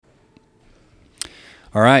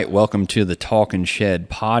All right, welcome to the Talkin' Shed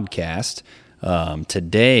podcast.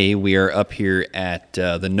 Today we are up here at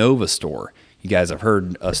the Nova store. You guys have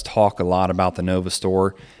heard us talk a lot about the Nova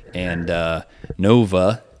store, and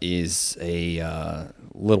Nova is a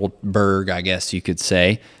little burg, I guess you could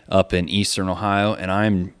say, up in eastern Ohio, and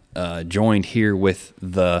I'm joined here with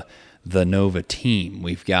the Nova team.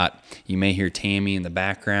 We've got, you may hear Tammy in the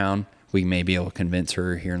background. We may be able to convince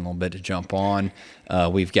her here in a little bit to jump on.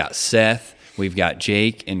 We've got Seth. We've got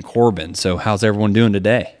Jake and Corbin. So how's everyone doing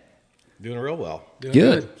today? Doing real well. Doing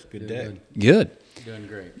good. It's a good day. Good. Doing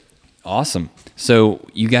great. Awesome. So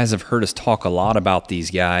you guys have heard us talk a lot about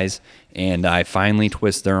these guys, and I finally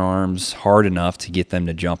twist their arms hard enough to get them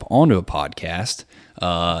to jump onto a podcast.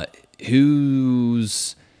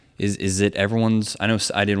 Is it everyone's? I know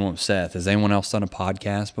I did one with Seth. Has anyone else done a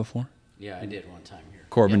podcast before? Yeah, I did one time here.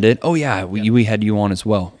 Corbin did? Oh, yeah. We had you on as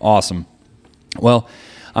well. Awesome. Well,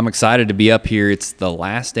 I'm excited to be up here. It's the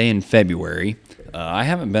last day in February. I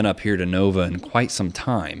haven't been up here to Nova in quite some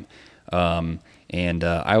time, and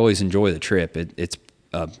I always enjoy the trip. It's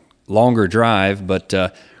a longer drive, but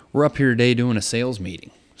we're up here today doing a sales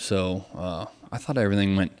meeting. So I thought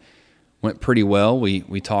everything went pretty well.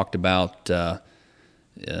 We talked about,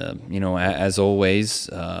 as always,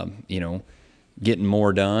 getting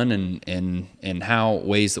more done and how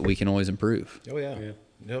ways that we can always improve. Oh, yeah.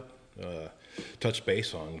 Yep. Touch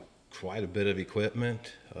base on quite a bit of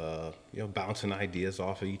equipment, bouncing ideas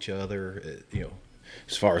off of each other,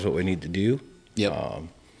 as far as what we need to do. Yep.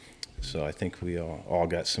 So I think we all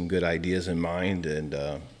got some good ideas in mind and,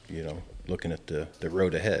 looking at the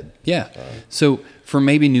road ahead. Yeah. So for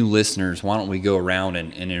maybe new listeners, why don't we go around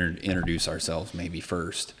and introduce ourselves maybe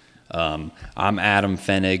first? I'm Adam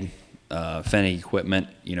Fenig, Fenig Equipment,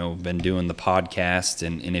 been doing the podcast.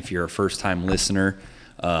 And if you're a first-time listener,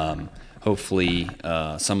 hopefully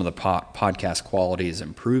some of the podcast quality is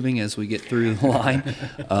improving as we get through the line.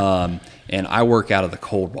 And I work out of the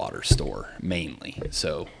Coldwater store mainly.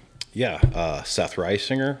 So, yeah, Seth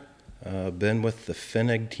Reisinger, been with the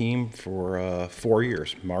Fenig team for 4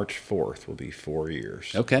 years. March 4th will be 4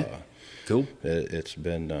 years. Okay, cool. It's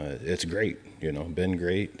been it's great. Been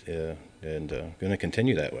great, and going to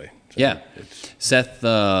continue that way. So yeah, Seth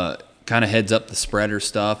kind of heads up the spreader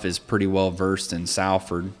stuff, is pretty well versed in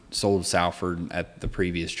Salford, sold Salford at the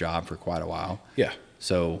previous job for quite a while. Yeah.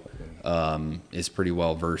 So is pretty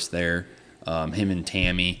well versed there. Him and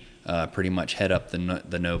Tammy pretty much head up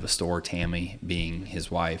the Nova store, Tammy being his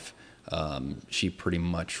wife. She pretty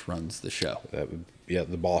much runs the show.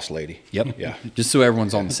 The boss lady. Yep. Yeah. Just so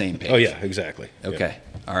everyone's on the same page. Oh, yeah, exactly. Okay.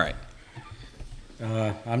 Yeah. All right.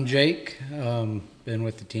 I'm Jake. Been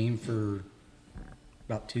with the team for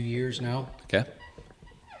about 2 years now. Okay.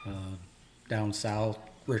 Down south,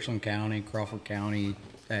 Richland County, Crawford County,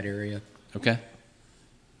 that area. Okay.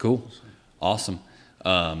 Cool. Awesome.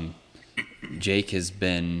 Jake has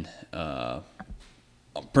been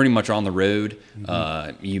pretty much on the road.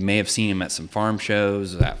 Mm-hmm. You may have seen him at some farm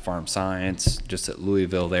shows, at Farm Science, just at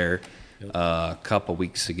Louisville there. Yep. A couple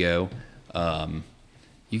weeks ago.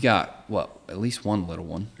 You got, at least one little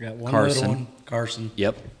one? I got one Carson. little one, Carson.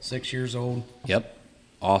 Yep. 6 years old. Yep.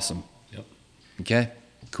 Awesome. Yep. Okay,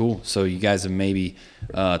 cool. So you guys have maybe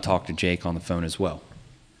talked to Jake on the phone as well.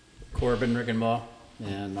 Corbin Rickenbaugh,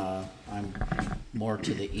 and I'm more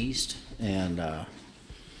to the east, and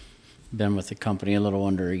been with the company a little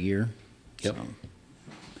under a year. Yep. So.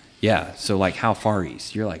 Yeah, so like how far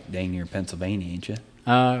east? You're like dang near Pennsylvania, ain't you?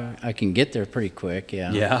 I can get there pretty quick,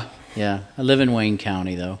 yeah. Yeah? Yeah. I live in Wayne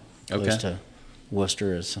County, though. Okay. Close to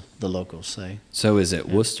Worcester, as the locals say. So is it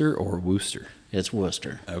Worcester or Wooster? It's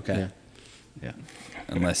Worcester. Okay. Yeah.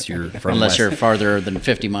 Unless you're from Unless you're farther than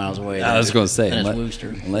 50 miles away. I was going to say, then it's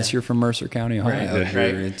Worcester. Unless you're from Mercer County, Ohio, Right.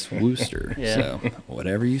 it's Worcester. Yeah. So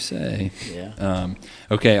whatever you say. Yeah.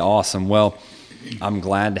 Okay, awesome. Well, I'm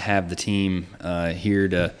glad to have the team here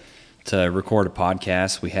to record a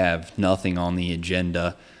podcast. We have nothing on the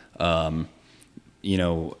agenda. The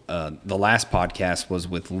last podcast was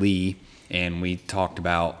with Lee, and we talked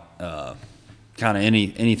about kind of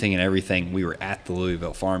anything and everything. We were at the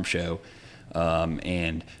Louisville Farm Show,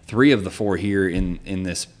 and 3 of the 4 here in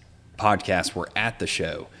this podcast were at the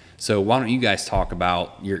show. So why don't you guys talk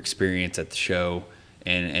about your experience at the show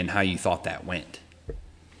and how you thought that went?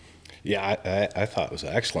 Yeah, I thought it was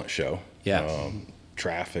an excellent show. Yeah.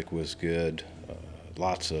 Traffic was good.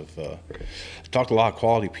 Talked to a lot of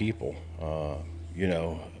quality people.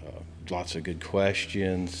 Lots of good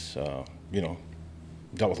questions.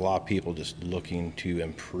 Dealt with a lot of people just looking to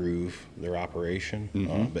improve their operation.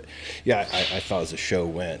 Mm-hmm. But yeah, I thought as the show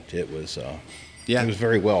went, it was Yeah. It was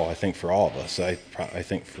very well, I think, for all of us. I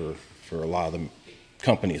think for a lot of the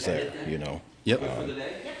companies there, you know. Yep.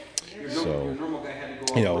 So,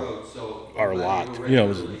 you know, our lot, you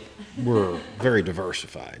know, we're very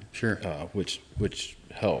diversified. Sure. Which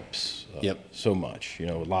helps. Yep. So much, you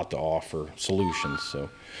know, a lot to offer solutions. So,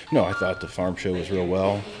 no, I thought the farm show was real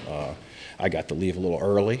well. I got to leave a little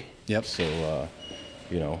early. Yep. So,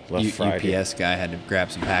 you know, left Friday. UPS guy had to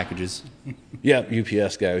grab some packages. Yeah,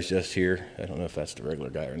 UPS guy was just here. I don't know if that's the regular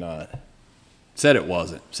guy or not. Said it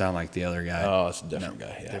wasn't. Sound like the other guy. Oh, it's a different No,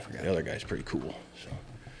 guy. Yeah, different guy. The other guy's pretty cool. So,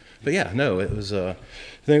 but yeah, no, it was. I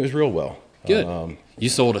think it was real well. Good. You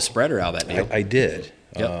sold a spreader out of that deal. I did.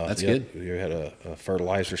 Yep, that's good. We had a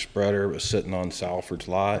fertilizer spreader. It was sitting on Salford's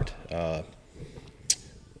lot.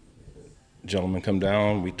 Gentleman come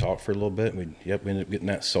down. We talked for a little bit. We ended up getting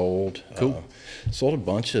that sold. Cool. Sold a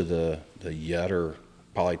bunch of the Yetter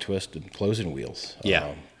poly-twisted closing wheels.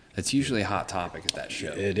 Yeah. It's usually a hot topic at that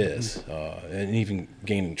show. It is, and even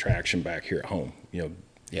gaining traction back here at home. You know,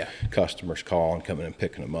 Yeah. customers calling, coming and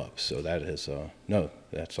picking them up. So that is, no,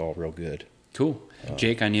 that's all real good. Cool.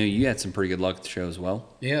 Jake, I knew you had some pretty good luck at the show as well.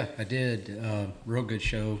 Yeah, I did. Real good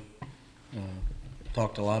show.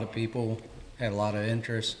 Talked to a lot of people. Had a lot of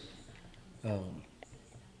interest. A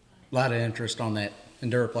lot of interest on that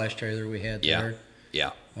Enduraplast trailer we had Yeah. there.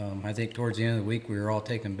 Yeah. I think towards the end of the week we were all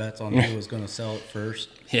taking bets on who was going to sell it first.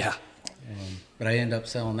 Yeah. But I ended up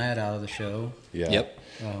selling that out of the show. Yeah. Yep.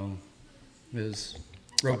 It was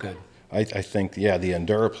real good. I think, yeah, the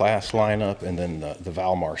Enduraplast lineup and then the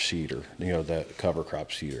Valmar cedar, you know, that cover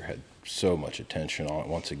crop cedar had so much attention on it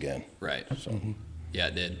once again. Right. So, Yeah,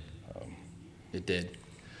 it did. It did.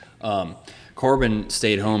 Corbin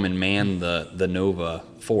stayed home and manned the Nova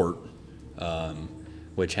fort,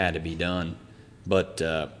 which had to be done. But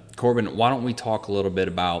Corbin, why don't we talk a little bit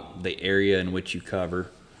about the area in which you cover,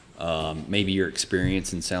 maybe your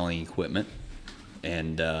experience in selling equipment,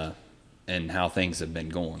 and how things have been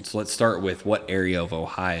going. So let's start with what area of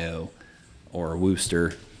Ohio or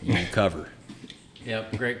Wooster you cover.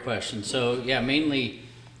 Yep, great question. So, yeah, mainly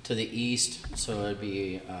to the east, so it'd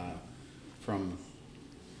be from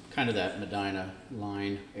kind of that Medina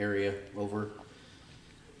line area over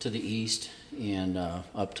to the east and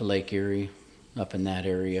up to Lake Erie, up in that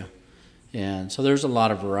area. And so there's a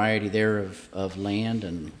lot of variety there of land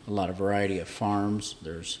and a lot of variety of farms.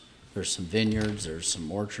 There's some vineyards, there's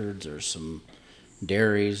some orchards, there's some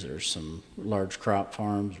dairies, there's some large crop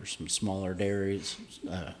farms, there's some smaller dairies,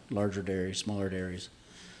 larger dairies, smaller dairies.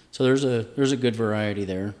 So there's a good variety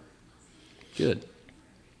there. Good.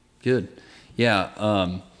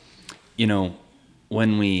 Yeah. You know,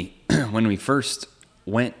 when we first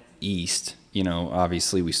went east, you know,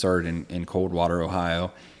 obviously we started in Coldwater,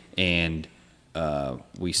 Ohio, and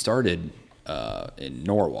we started in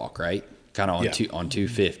Norwalk, right? Kind of on Yeah. on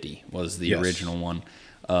 250 was the Yes. original one.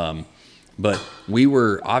 But we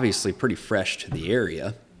were obviously pretty fresh to the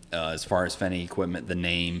area as far as Fenny equipment, the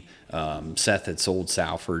name. Seth had sold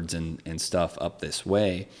Salfords and stuff up this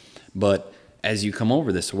way. But as you come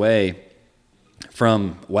over this way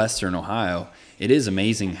from Western Ohio, it is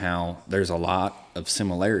amazing how there's a lot of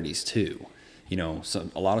similarities too. You know,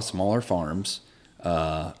 a lot of smaller farms.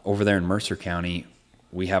 Over there in Mercer County,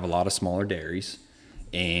 we have a lot of smaller dairies,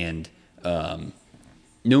 and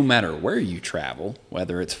no matter where you travel,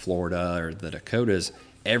 whether it's Florida or the Dakotas,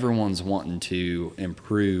 everyone's wanting to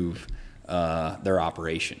improve their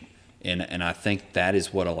operation, and I think that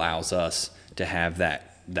is what allows us to have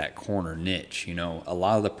that corner niche. You know, a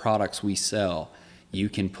lot of the products we sell, you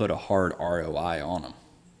can put a hard ROI on them,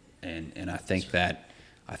 and I think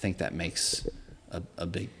that makes a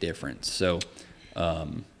big difference. So.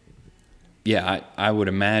 Yeah, I would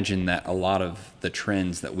imagine that a lot of the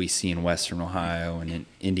trends that we see in Western Ohio and in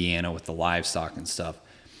Indiana with the livestock and stuff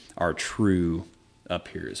are true up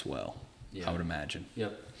here as well. Yeah. I would imagine.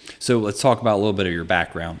 Yep. So let's talk about a little bit of your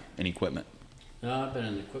background in equipment. I've been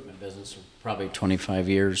in the equipment business for probably 25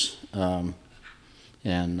 years, and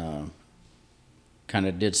kind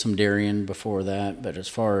of did some dairying before that. But as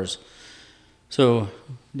far as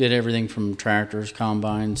did everything from tractors,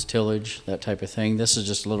 combines, tillage, that type of thing. This is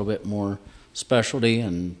just a little bit more specialty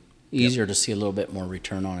and easier to see a little bit more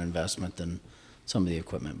return on investment than some of the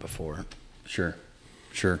equipment before. Sure.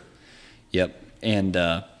 Yep. And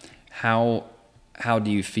how do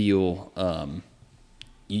you feel?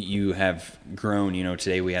 You have grown. You know,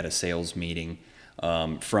 today we had a sales meeting.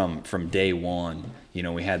 From day one, you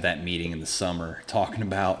know, we had that meeting in the summer talking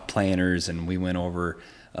about planters, and we went over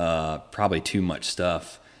probably too much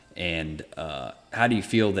stuff. And how do you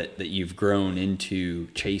feel that you've grown into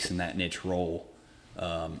chasing that niche role,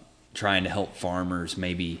 trying to help farmers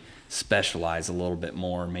maybe specialize a little bit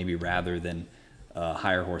more, maybe rather than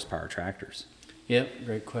higher horsepower tractors? Yep,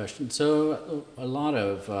 great question. So a lot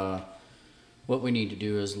of what we need to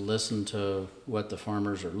do is listen to what the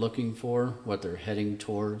farmers are looking for, what they're heading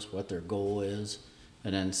towards, what their goal is,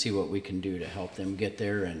 and then see what we can do to help them get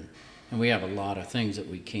there. And we have a lot of things that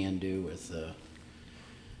we can do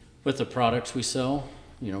with the products we sell,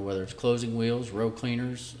 you know, whether it's closing wheels, row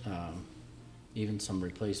cleaners, even some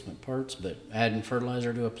replacement parts, but adding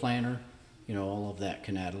fertilizer to a planter, you know, all of that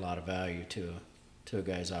can add a lot of value to a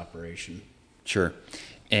guy's operation. Sure.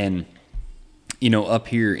 And, you know, up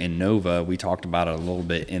here in Nova, we talked about it a little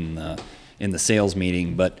bit in the sales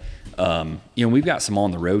meeting, but, you know, we've got some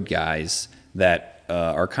on the road guys that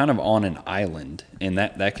are kind of on an island, and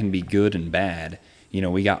that can be good and bad. You know,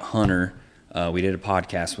 we got Hunter. We did a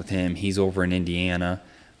podcast with him. He's over in Indiana.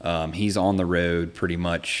 He's on the road pretty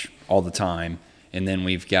much all the time. And then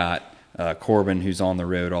we've got Corbin, who's on the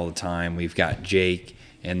road all the time. We've got Jake.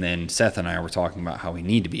 And then Seth and I were talking about how we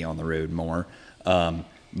need to be on the road more.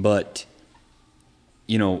 But,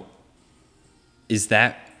 you know, is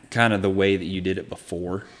that kind of the way that you did it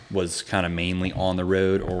before, was kind of mainly on the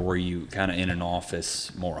road, or were you kind of in an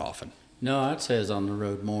office more often? No, I'd say I was on the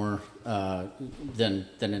road more than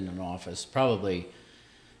in an office. Probably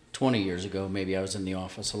 20 years ago, maybe I was in the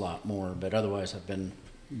office a lot more, but otherwise I've been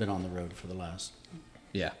on the road for the last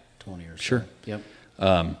 20 or so. Sure. Yep.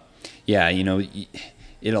 Yeah, you know,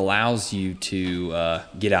 it allows you to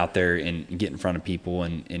get out there and get in front of people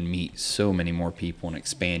and meet so many more people and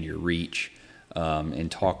expand your reach,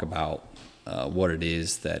 and talk about what it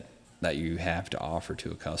is that you have to offer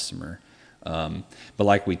to a customer. But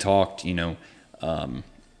like we talked, you know,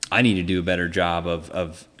 I need to do a better job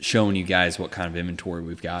of showing you guys what kind of inventory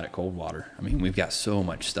we've got at Coldwater. I mean, we've got so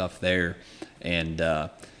much stuff there, and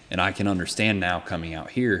I can understand now coming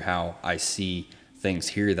out here how I see things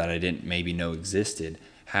here that I didn't maybe know existed,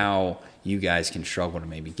 how you guys can struggle to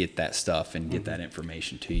maybe get that stuff and get that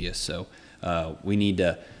information to you. So we need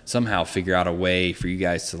to somehow figure out a way for you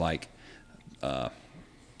guys to, like,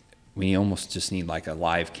 we almost just need like a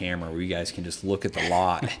live camera where you guys can just look at the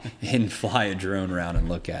lot and fly a drone around and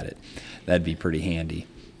look at it. That'd be pretty handy.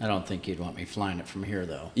 I don't think you'd want me flying it from here,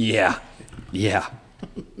 though. Yeah.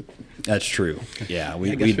 That's true. Yeah,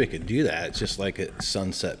 I guess we could do that. It's just like at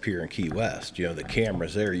Sunset Pier in Key West. You know, the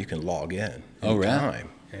camera's there. You can log in. Oh, right. Anytime.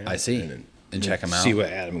 I see. And check them out. See what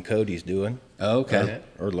Adam and Cody's doing. Oh, okay.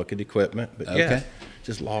 Or look at equipment. But Okay. yeah,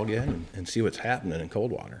 just log in and see what's happening in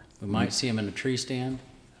Coldwater. We might see him in a tree stand.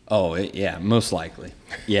 Oh, yeah, most likely.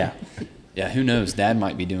 Yeah. Yeah, who knows? Dad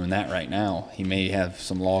might be doing that right now. He may have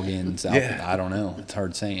some logins out. Yeah. I don't know. It's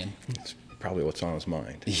hard saying. It's probably what's on his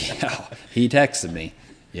mind. Yeah. He texted me.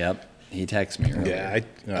 Yep. He texted me earlier. Yeah,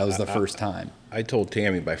 that was the first time. I told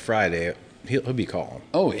Tammy by Friday he'll be calling.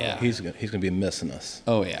 Oh, yeah. He's gonna be missing us.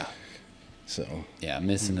 Oh, yeah. So Yeah,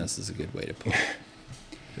 missing us is a good way to put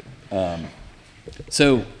it.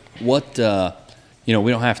 So what, you know,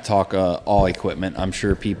 we don't have to talk all equipment. I'm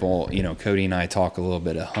sure people, you know, Cody and I talk a little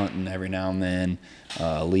bit of hunting every now and then.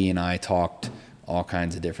 Lee and I talked all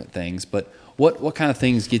kinds of different things. But what kind of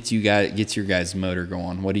things gets your guys' motor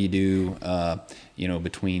going? What do you do, you know,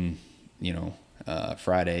 between, you know,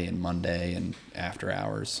 Friday and Monday and after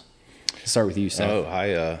hours? Start with you, Seth. Oh,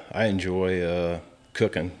 I enjoy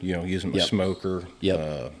cooking. You know, using my Yep. smoker.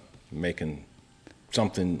 Yep. Making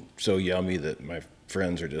something so yummy that my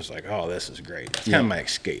friends are just like, "Oh, this is great." It's Yep. kind of my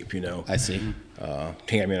escape, you know. I see.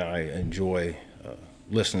 Tammy and I enjoy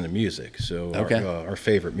listening to music. So Okay. our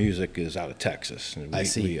favorite music is out of Texas. And I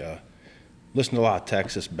see. We listen to a lot of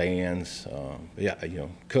Texas bands. But yeah, you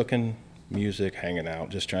know, cooking, music, hanging out,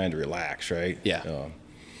 just trying to relax, right? Yeah.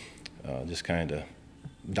 Just kind of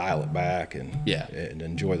dial it back and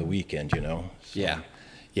enjoy the weekend, you know. So,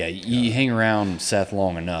 Yeah, you hang around Seth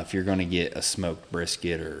long enough, you're going to get a smoked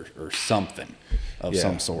brisket or something of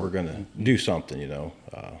some sort. We're gonna do something, you know.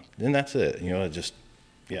 And that's it, you know. Just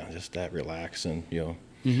that relaxing, you know.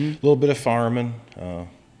 A little bit of farming,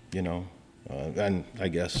 you know, and I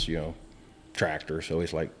guess, you know, tractors.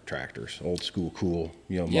 Always like tractors, old school, cool,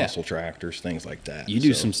 you know, muscle tractors, things like that. You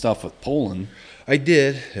do some stuff with pulling. I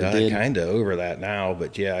did. did? I'm kind of over that now,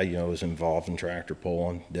 but yeah, you know, I was involved in tractor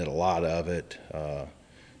pulling. Did a lot of it.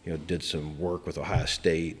 You know, did some work with Ohio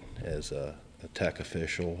State as a tech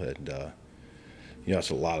official, and you know, it's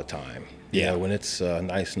a lot of time. You Yeah. know, when it's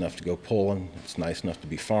nice enough to go pulling, it's nice enough to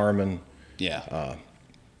be farming. Yeah.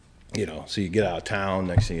 You know, so you get out of town,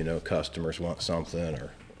 next thing you know, customers want something,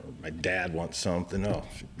 or my dad wants something. Oh,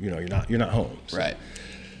 you know, you're not home. So Right.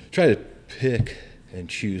 try to pick and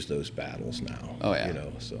choose those battles now. Oh, yeah. You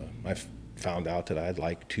know, so I found out that I'd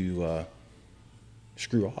like to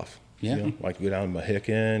screw off. Yeah. You know, like to go down to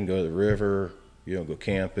Mohican, go to the river, go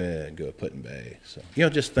camping, go putting bay. So,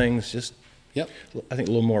 just things, Yep. I think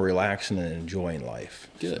a little more relaxing and enjoying life.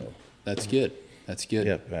 Good. So, That's good. That's good.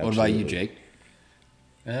 Yep, What about you, absolutely. Jake?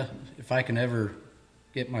 Yeah, if I can ever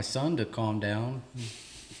get my son to calm down,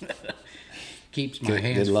 keeps my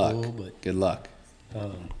hands good luck. full. But Good luck.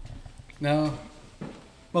 no,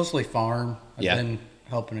 mostly farm. I've Yeah. been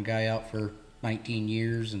helping a guy out for 19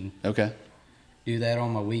 years and Okay. do that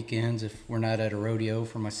on my weekends if we're not at a rodeo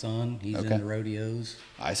for my son. He's Okay. in the rodeos.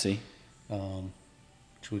 I see.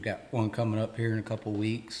 Which we got one coming up here in a couple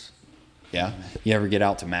weeks. Yeah. You ever get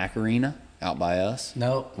out to Macarena out by us?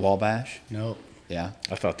 Nope, Wabash? nope. Yeah.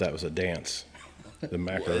 I thought that was a dance. The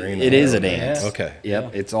Macarena. It is a dance. Yeah. Okay.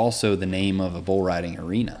 Yep. It's also the name of a bull riding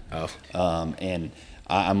arena. Oh, And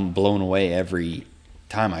I'm blown away every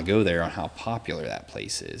time I go there on how popular that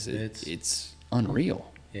place is. It's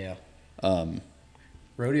unreal. Yeah.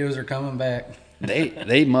 Rodeos are coming back.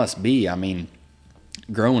 They must be. I mean,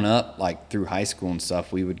 growing up, like through high school and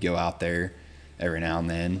stuff, we would go out there every now and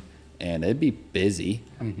then, and it'd be busy.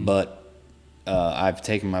 But I've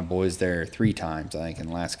taken my boys there 3 times, I think, in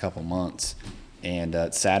the last couple months. And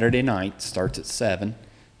Saturday night starts at 7,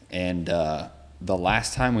 and the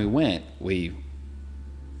last time we went, we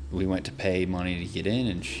went to pay money to get in,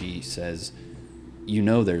 and she says,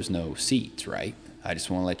 there's no seats, right? I just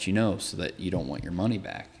want to let you know so that you don't want your money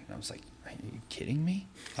back. And I was like, are you kidding me?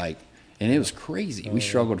 And it was crazy. We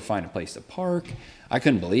struggled to find a place to park. I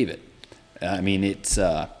couldn't believe it. I mean,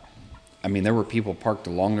 there were people parked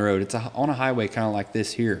along the road. It's on a highway kind of like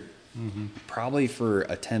this here, probably for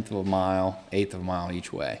 1/10 of a mile, 1/8 of a mile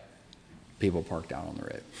each way. People parked out on the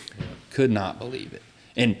road. Could not believe it.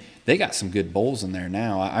 And they got some good bulls in there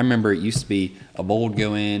now. I remember it used to be a bull would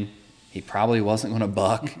go in, he probably wasn't going to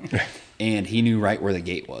buck, and he knew right where the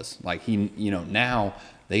gate was. Like now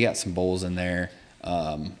they got some bulls in there.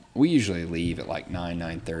 We usually leave at like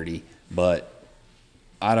 9:30, but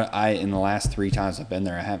I in the last 3 times I've been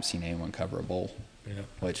there, I haven't seen anyone cover a bull,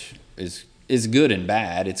 which is good and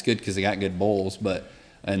bad. It's good because they got good bulls,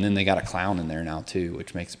 and then they got a clown in there now too,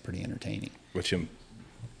 which makes it pretty entertaining.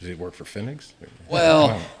 does he work for Phoenix?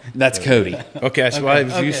 Well, that's Cody. Okay, that's why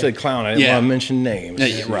you okay. said clown. I didn't Yeah. want to mention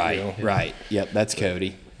names. Right, right. Yep, that's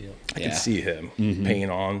Cody. I can see him paint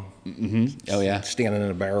on, Oh yeah. standing in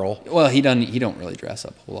a barrel. Well, he don't really dress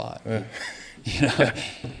up a whole lot.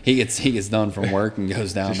 He gets done from work and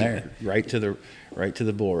goes down there. Right to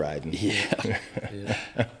the bull riding. Yeah.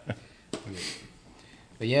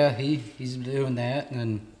 But yeah, he's doing that, and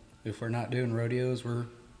then if we're not doing rodeos, we're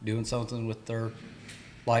doing something with our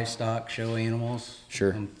livestock, show animals.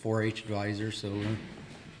 Sure. I'm 4-H advisor, so we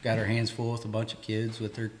got our hands full with a bunch of kids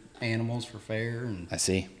with their animals for fair, and I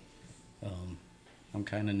see. I'm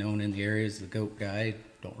kind of known in the area as the goat guy.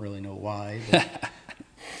 Don't really know why, but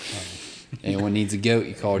Anyone needs a goat,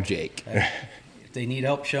 you call Jake. if they need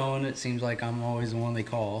help showing, it seems like I'm always the one they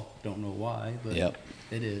call. Don't know why, but Yep.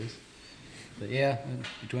 it is. But yeah,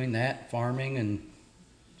 between that, farming, and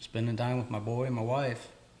spending time with my boy and my wife,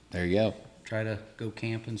 There you go. try to go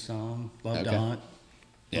camping some. Love to Okay. hunt.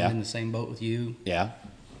 Yeah. I'm in the same boat with you. Yeah.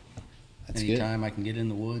 That's good. Anytime I can get in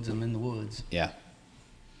the woods, I'm in the woods. Yeah.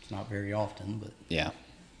 It's not very often, but Yeah.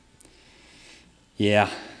 Yeah.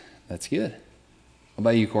 That's good. What about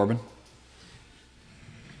you, Corbin?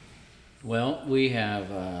 Well, we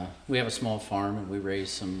have a small farm and we raise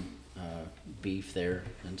some beef there,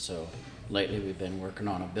 and so lately we've been working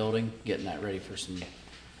on a building, getting that ready for some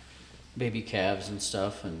baby calves and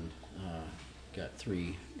stuff, and got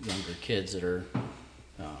 3 younger kids that are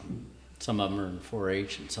some of them are in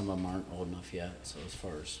 4-H and some of them aren't old enough yet. So as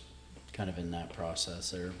far as kind of in that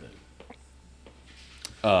process there, but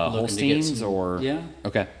looking to get Holsteins some- or? yeah.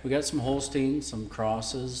 Okay. We got some Holsteins, some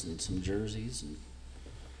crosses, and some jerseys, and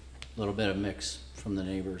a little bit of mix from the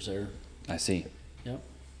neighbors there. I see. Yep.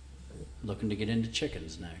 Looking to get into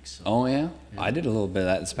chickens next. So. Oh yeah? Yeah. I did a little bit of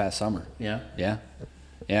that this past summer. Yeah. Yeah.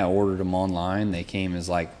 Yeah, I ordered them online. They came as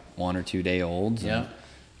like 1 or 2 day olds. Yeah. And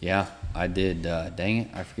yeah, I did. Dang it,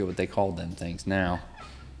 I forget what they called them things now.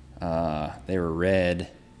 They were red.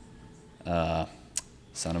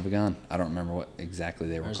 Son of a gun. I don't remember what exactly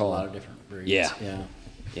they were There's called. a lot of different breeds. Yeah. Yeah.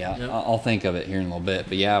 Yeah, Yep. I'll think of it here in a little bit.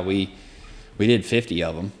 But yeah, we did 50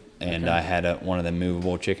 of them, and Okay. I had one of the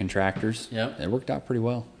movable chicken tractors. Yep. It worked out pretty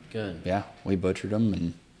well. Good. Yeah, we butchered them,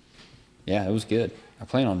 and yeah, it was good. I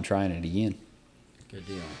plan on trying it again. Good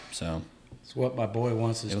deal. So, it's what my boy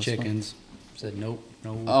wants It is was fun. chickens. Said nope,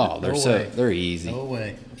 no. oh, they're no way. they're easy. No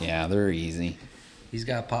way. Yeah, they're easy. He's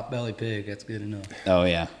got a potbelly pig. That's good enough. Oh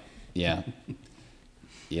yeah, yeah,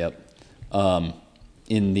 yep.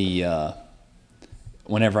 In the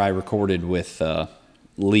whenever I recorded with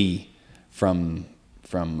Lee from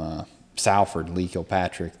Salford, Lee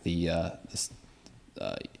Kilpatrick, the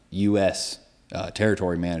U.S.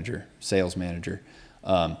 Territory manager, sales manager.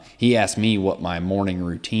 He asked me what my morning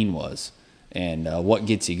routine was and what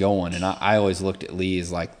gets you going. And I always looked at Lee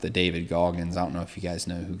as like the David Goggins. I don't know if you guys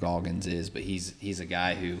know who Goggins is, but he's a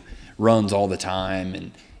guy who runs all the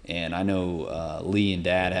time. And I know Lee and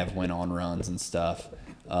Dad have went on runs and stuff.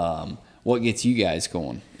 What gets you guys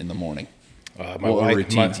going in the morning?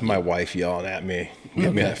 My wife yelling at me,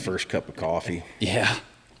 give me that first cup of coffee. Yeah.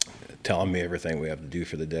 Telling me everything we have to do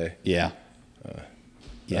for the day. Yeah.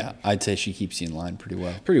 Yeah, I'd say she keeps you in line pretty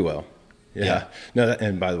well. Pretty well. Yeah. Yeah. No,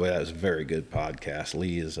 and by the way, that was a very good podcast.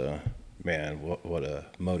 Lee is man, what a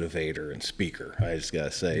motivator and speaker. I just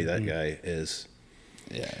gotta say that guy is.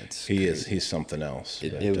 Yeah, He's something else.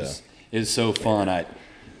 It was so fun.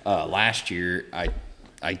 Last year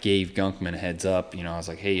I gave Gunkman a heads up. You know, I was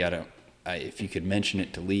like, hey, if you could mention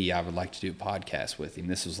it to Lee, I would like to do a podcast with him.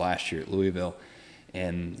 This was last year at Louisville,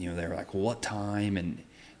 and you know they were like, well, what time?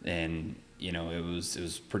 And you know it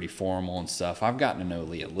was pretty formal and stuff. I've gotten to know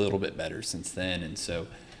Lee a little bit better since then, and so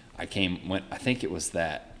I think it was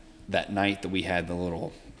that night that we had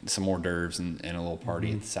some hors d'oeuvres and a little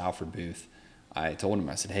party at the Salford booth. I told him,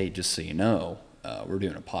 I said, hey, just so you know, we're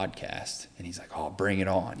doing a podcast. And he's like, oh, bring it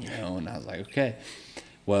on, you know. And I was like, okay.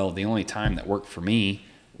 Well, the only time that worked for me,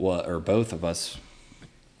 or both of us,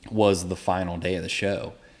 was the final day of the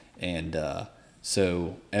show. And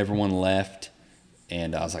so everyone left,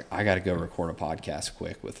 and I was like, I got to go record a podcast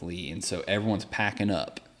quick with Lee. And so everyone's packing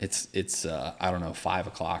up. It's I don't know, 5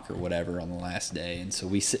 o'clock or whatever on the last day. And so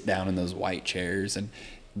we sit down in those white chairs, and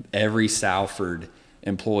every Salford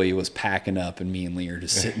employee was packing up, and me and Lee are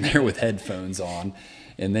just sitting there with headphones on,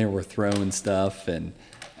 and they were throwing stuff. And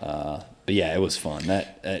but yeah, it was fun.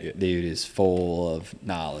 That dude is full of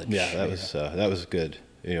knowledge. Yeah, that was good.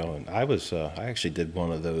 You know, and I actually did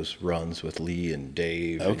one of those runs with Lee and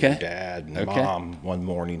Dave and Dad and Mom one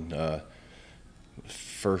morning.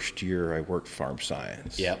 First year I worked Farm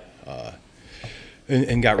Science. Yep.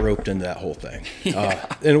 And got roped into that whole thing. And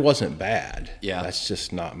it wasn't bad. Yeah. That's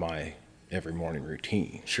just not my every morning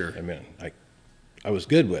routine. Sure. I mean, I was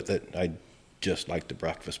good with it. I just liked the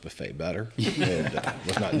breakfast buffet better. And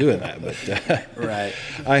was not doing that. But Right.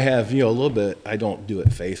 I have, you know, a little bit, I don't do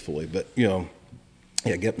it faithfully, but, you know,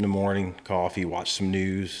 yeah, get up in the morning, coffee, watch some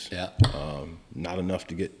news. Yeah. Not enough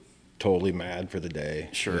to get totally mad for the day.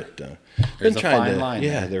 Sure. But, There's been a trying fine to, line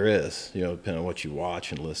yeah, there. there is, you know, depending on what you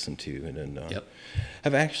watch and listen to. And then Yep.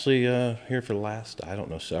 I've actually, here for the last, I don't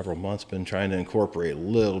know, several months, been trying to incorporate a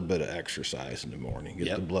little bit of exercise in the morning, get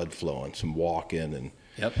Yep. the blood flowing, some walking, and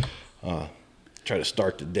Yep. try to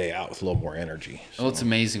start the day out with a little more energy. Well, it's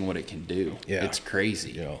amazing what it can do. Yeah. It's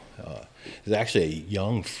crazy. You know, there's actually a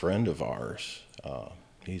young friend of ours.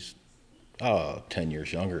 He's 10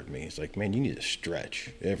 years younger than me. He's like, man, you need to stretch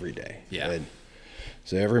every day. Yeah. And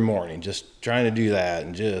so every morning, just trying to do that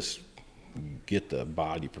and just get the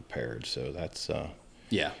body prepared. So that's,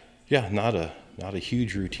 Yeah. not a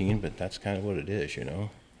huge routine, but that's kind of what it is, you know?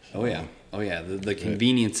 Oh yeah. Oh yeah. The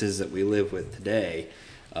conveniences that we live with today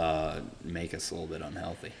make us a little bit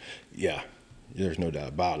unhealthy. Yeah, there's no doubt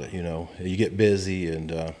about it. You know, you get busy,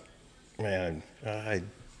 and man, I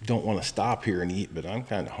don't want to stop here and eat, but I'm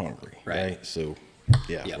kind of hungry, right? So,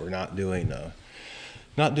 yeah, Yep. we're not doing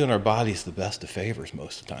our bodies the best of favors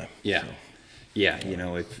most of the time. Yeah. So, Yeah, you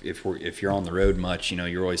know, if you're on the road much, you know,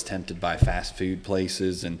 you're always tempted by fast food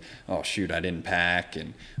places, and oh shoot, I didn't pack,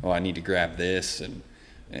 and oh, I need to grab this, and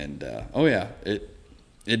oh yeah,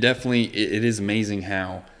 it definitely it is amazing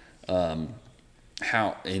how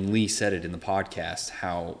and Lee said it in the podcast,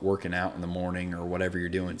 how working out in the morning or whatever you're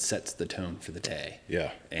doing sets the tone for the day.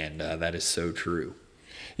 yeah, And that is so true.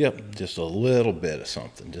 yep, just a little bit of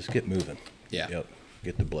something, just get moving. Yeah. Yep,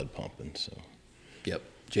 get the blood pumping. So, Yep.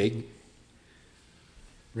 Jake?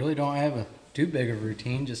 Really don't have too big of a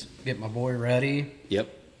routine. Just get my boy ready. Yep.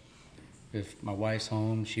 If my wife's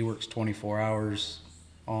home, she works 24 hours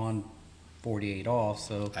on, 48 off.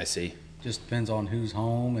 So I see. just depends on who's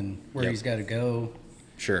home and where Yep. he's got to go.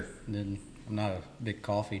 Sure. And then I'm not a big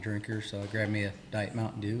coffee drinker, so I grab me a Diet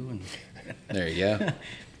Mountain Dew. And There you go.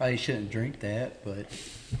 probably shouldn't drink that, but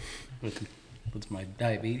with my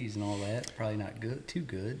diabetes and all that, probably not too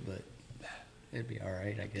good, but it'd be all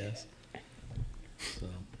right, I guess. So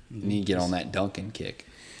You need to get on that Dunkin' kick.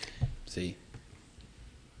 See?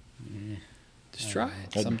 Yeah. Just try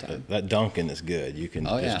it sometime. that Dunkin' is good. You can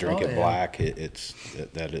Oh, just yeah. drink Oh, it yeah. black.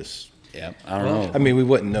 That is. Yep. I don't Well, know. I mean, we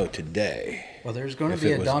wouldn't know today. Well, there's going to if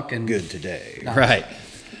be it a was Dunkin'. good today. No. Right.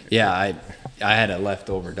 Yeah, I had a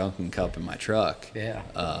leftover Dunkin' cup in my truck. Yeah.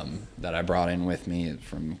 That I brought in with me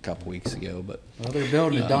from a couple weeks ago, but Well, they're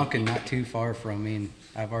building a Dunkin' not too far from me, and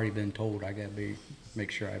I've already been told I got to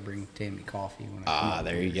make sure I bring Tammy coffee when I come up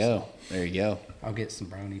there you here, go. There you go. so I'll get some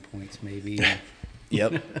brownie points maybe.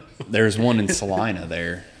 Yep. There's one in Salina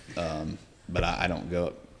there, but I don't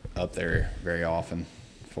go up there very often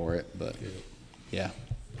for it. But yeah.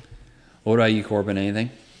 What about you, Corbin?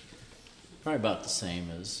 Anything? Probably about the same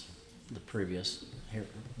as the previous here,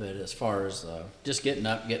 but as far as just getting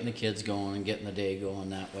up, getting the kids going, and getting the day going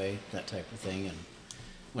that way, that type of thing. And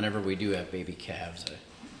whenever we do have baby calves, I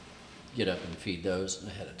get up and feed those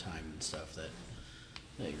ahead of time and stuff. That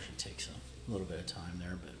usually takes a little bit of time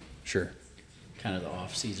there, but Sure. kind of the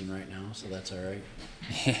off season right now, so that's all right.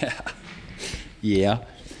 Yeah.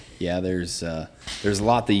 There's a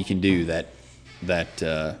lot that you can do that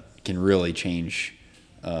can really change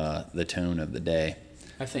the tone of the day.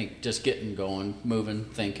 I think just getting going, moving,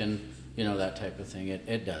 thinking, that type of thing,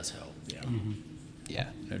 it does help. Yeah. Yeah,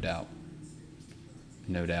 no doubt.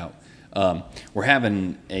 No doubt. We're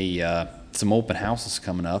having some open houses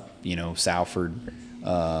coming up. Salford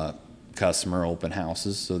customer open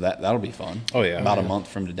houses, so that'll be fun. Oh, yeah. About a month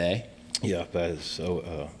from today. Yeah, that is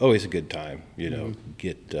always a good time.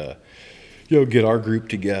 Get our group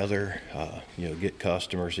together. Get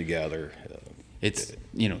customers together. It's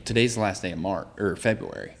today's the last day of March or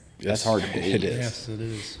February. That's Yes, hard to believe. it is. Yes, it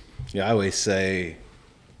is. Yeah, I always say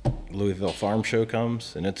Louisville Farm Show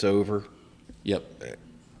comes and it's over, Yep.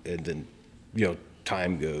 and then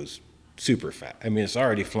time goes super fast. I mean, it's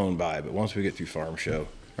already flown by, but once we get through Farm Show,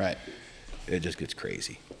 Right. it just gets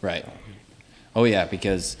crazy. Right. Oh yeah,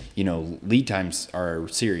 because lead times are a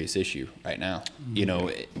serious issue right now.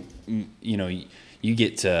 You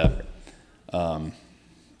get to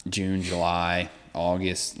June, July,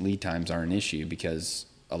 August, lead times are an issue because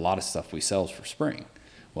a lot of stuff we sell is for spring.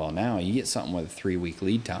 Well, now you get something with a 3-week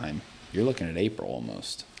lead time, you're looking at April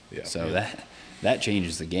almost. Yeah. So that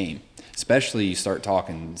changes the game, especially you start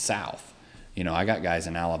talking south. I got guys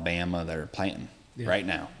in Alabama that are planting right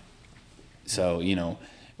now. So,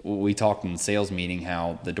 we talked in the sales meeting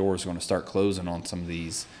how the door is going to start closing on some of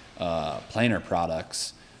these planter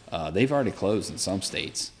products. They've already closed in some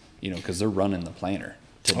states, because they're running the planter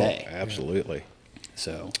today. Oh, absolutely.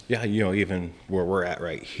 So, Yeah, even where we're at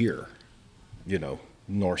right here,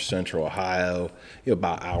 north central Ohio,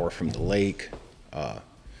 about an hour from the lake.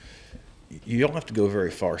 You don't have to go very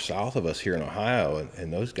far south of us here in Ohio,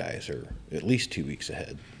 and those guys are at least 2 weeks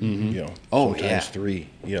ahead. Oh, sometimes yeah. 3.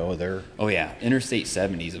 They're oh yeah, Interstate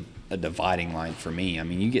 70 is a dividing line for me. I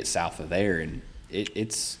mean, you get south of there and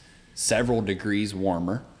it's several degrees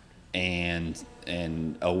warmer and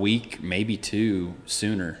a week, maybe 2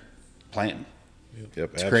 sooner planting.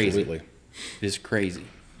 yep, It's crazy. absolutely. It's crazy.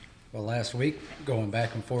 Well, last week, going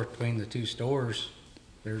back and forth between the two stores,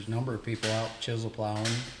 there's a number of people out chisel plowing.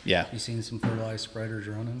 Yeah. You seen some fertilized spreaders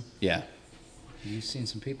running? Yeah. You've seen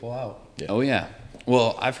some people out. Yeah. Oh yeah.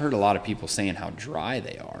 Well, I've heard a lot of people saying how dry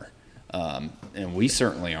they are, and we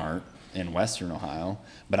certainly aren't in Western Ohio.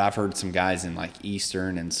 But I've heard some guys in like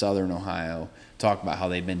Eastern and Southern Ohio talk about how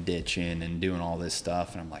they've been ditching and doing all this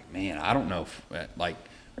stuff, and I'm like, man, I don't know if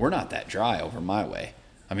we're not that dry over my way.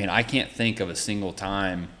 I mean, I can't think of a single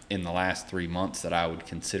time in the last 3 months that I would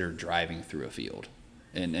consider driving through a field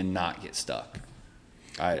and not get stuck.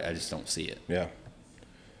 I just don't see it. Yeah.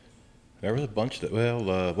 There was a bunch that,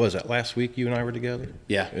 what was that, last week you and I were together?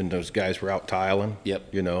 Yeah. And those guys were out tiling.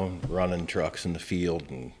 Yep. Running trucks in the field.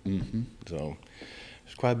 And so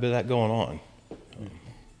there's quite a bit of that going on.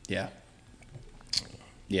 Yeah.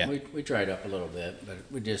 Yeah. We dried up a little bit,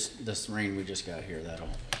 but this rain we just got here, that'll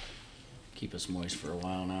keep us moist for a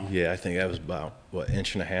while now. Yeah, I think that was about,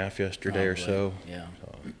 inch and a half yesterday or Probably. so. Yeah.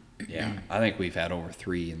 Yeah. I think we've had over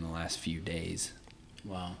 3 in the last few days.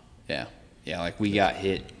 Wow. Yeah. Yeah, like we got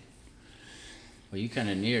hit. Well, you kind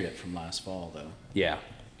of neared it from last fall, though. Yeah.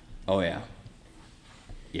 Oh, yeah.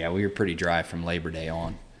 Yeah, we were pretty dry from Labor Day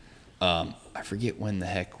on. I forget when the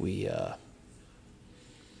heck I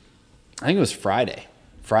think it was Friday.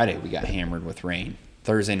 Friday we got hammered with rain.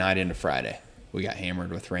 Thursday night into Friday we got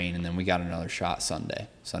hammered with rain, and then we got another shot Sunday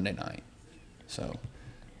night. So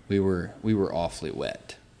we were awfully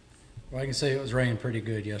wet. Well, I can say it was raining pretty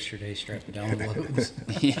good yesterday, strapping down the loads.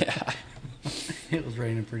 Yeah. It was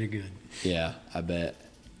raining pretty good. Yeah, I bet.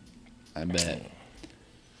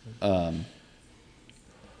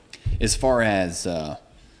 As far as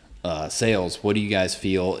sales, what do you guys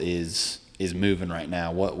feel is moving right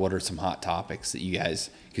now? What are some hot topics that you guys,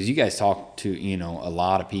 because you guys talk to a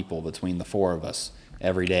lot of people between the 4 of us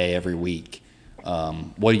every day, every week.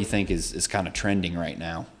 What do you think is kind of trending right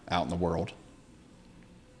now out in the world?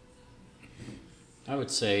 I would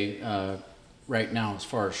say right now, as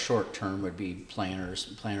far as short term, would be planters,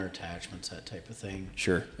 planter attachments, that type of thing.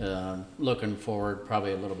 Sure. Looking forward,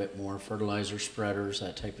 probably a little bit more fertilizer spreaders,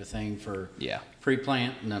 that type of thing for Yeah.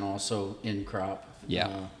 pre-plant, and then also in crop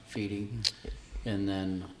feeding. And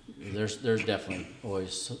then there's definitely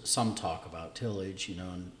always some talk about tillage,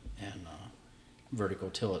 and vertical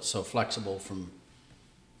till. It's so flexible from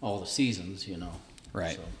all the seasons,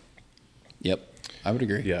 Right. So, Yep. I would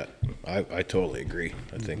agree. Yeah, I totally agree.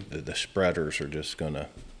 I think that the spreaders are just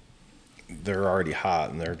they're already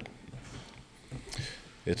hot, and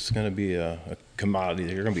it's gonna be a commodity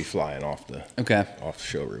that you're gonna be flying off the Okay.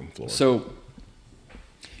 showroom floor. So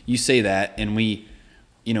you say that, and we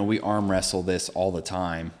arm wrestle this all the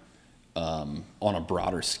time on a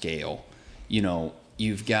broader scale.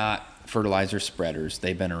 You've got fertilizer spreaders;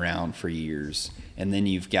 they've been around for years, and then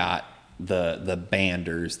you've got the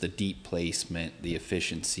banders, the deep placement, the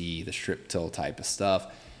efficiency, the strip till type of stuff.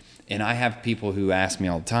 And I have people who ask me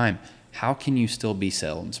all the time, "How can you still be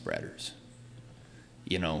selling spreaders?"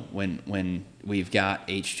 When we've got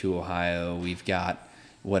H2 Ohio, we've got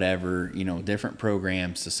whatever, different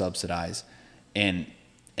programs to subsidize. And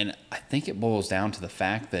I think it boils down to the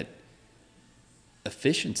fact that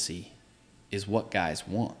efficiency is what guys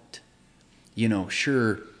want.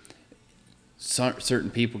 Sure,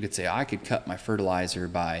 certain people could say, I could cut my fertilizer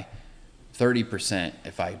by 30%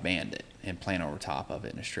 if I band it and plant over top of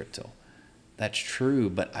it in a strip till. That's true,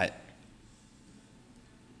 but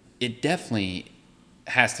it definitely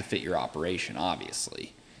has to fit your operation,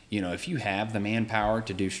 obviously. If you have the manpower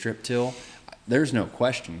to do strip till, there's no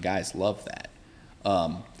question guys love that.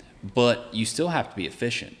 But you still have to be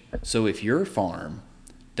efficient. So if your farm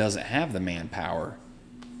doesn't have the manpower,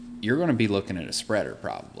 you're going to be looking at a spreader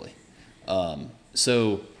probably.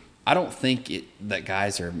 So I don't think that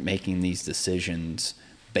guys are making these decisions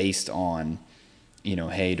based on,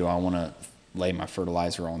 hey, do I want to lay my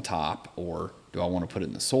fertilizer on top or do I want to put it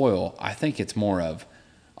in the soil? I think it's more of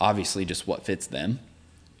obviously just what fits them.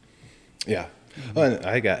 Yeah. Well,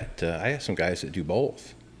 I have some guys that do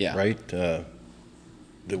both. Yeah. Right. The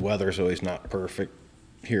weather's always not perfect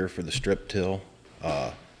here for the strip till.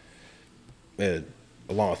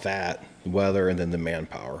 Along with that, the weather and then the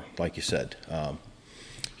manpower, like you said.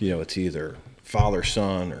 It's either father,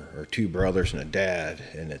 son, or two brothers and a dad,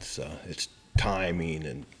 and it's timing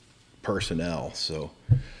and personnel. So,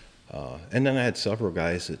 and then I had several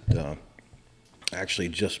guys that actually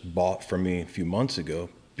just bought from me a few months ago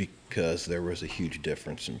because there was a huge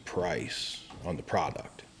difference in price on the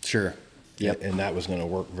product. Sure. Yep. And that was going to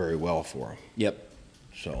work very well for them. Yep.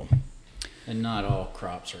 So. and not all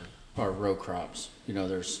crops are row crops.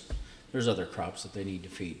 There's other crops that they need to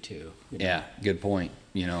feed too. Yeah, good point.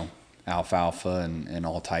 Alfalfa and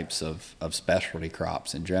all types of specialty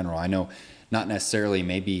crops in general. I know not necessarily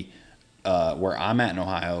maybe where I'm at in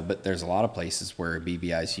Ohio, but there's a lot of places where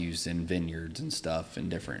BBI is used in vineyards and stuff in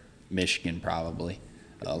different, Michigan probably,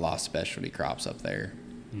 a lot of specialty crops up there,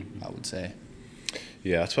 I would say.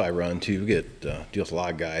 Yeah, that's what I run too. We deal with a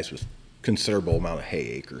lot of guys with considerable amount of hay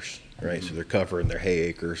acres, right? Mm-hmm. So they're covering their hay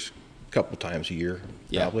acres a couple times a year,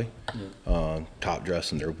 probably. Yeah. Top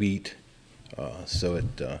dressing their wheat. So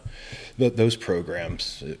those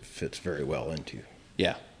programs it fits very well into.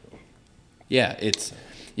 Yeah. Yeah, it's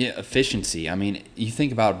efficiency. I mean, you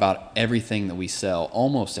think about everything that we sell,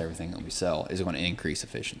 almost everything that we sell is going to increase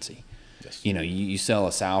efficiency. Yes. You sell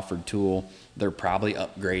a Salford tool, they're probably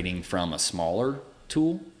upgrading from a smaller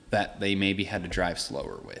tool that they maybe had to drive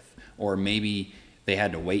slower with, or maybe they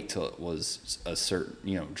had to wait till it was a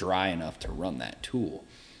certain, dry enough to run that tool.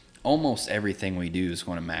 Almost everything we do is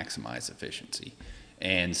going to maximize efficiency.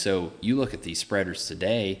 And so you look at these spreaders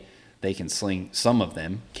today, they can some of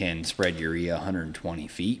them can spread urea 120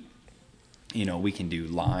 feet. We can do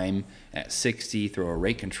lime at 60, throw a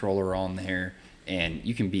rate controller on there, and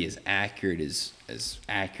you can be as accurate as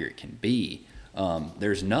accurate can be.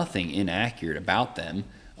 There's nothing inaccurate about them.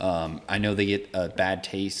 I know they get a bad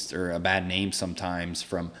taste or a bad name sometimes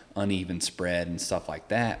from uneven spread and stuff like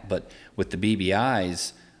that, but with the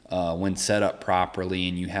BBIs, when set up properly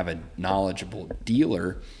and you have a knowledgeable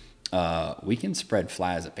dealer, we can spread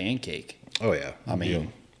flat as a pancake. Oh yeah. I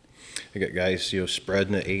mean, I got guys,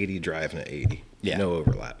 spreading at 80, driving at 80. Yeah. No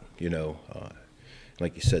overlap.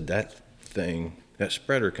 Like you said, that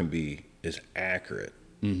spreader can be as accurate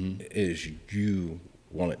as you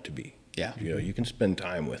want it to be. Yeah. You can spend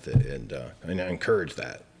time with it, and I encourage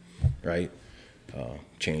that, right?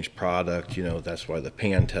 Change product, that's why the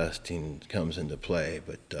pan testing comes into play.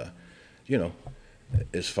 But,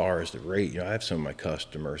 as far as the rate, I have some of my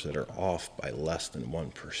customers that are off by less than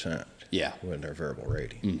 1%. Yeah. When their variable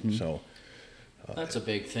rating. Mm-hmm. So, That's a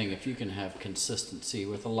big thing. If you can have consistency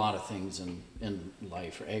with a lot of things in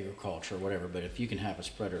life or agriculture or whatever, but if you can have a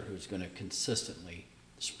spreader who's going to consistently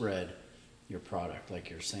spread your product, like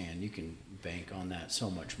you're saying, you can bank on that so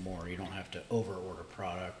much more. You don't have to over order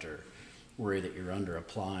product or worry that you're under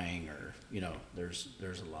applying, or there's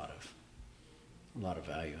a lot of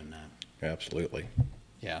value in that. Absolutely.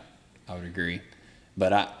 Yeah, I would agree.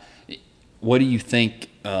 But what do you think?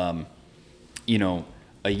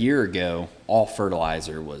 A year ago, all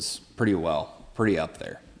fertilizer was pretty up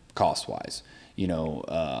there cost wise.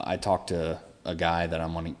 I talked to a guy that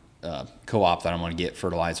I'm on co-op that I'm going to get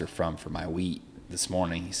fertilizer from for my wheat this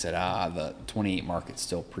morning. He said, the 28 market's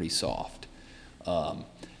still pretty soft.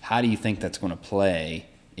 How do you think that's going to play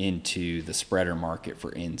into the spreader market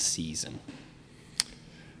for in season?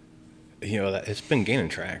 It's been gaining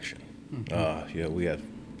traction. We have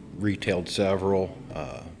retailed several.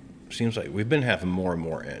 Seems like we've been having more and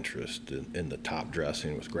more interest in the top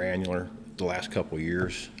dressing with granular the last couple of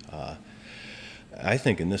years. I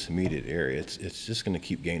think in this immediate area, it's just going to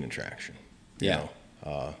keep gaining traction. I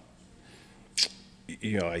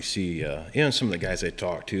see some of the guys I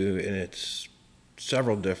talk to, and it's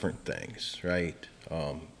several different things, right?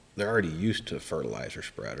 They're already used to a fertilizer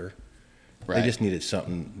spreader. Right. They just needed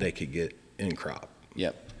something they could get in crop.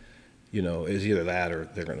 Yep. Is either that or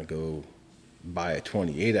they're going to go buy a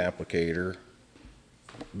 28 applicator,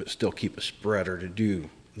 but still keep a spreader to do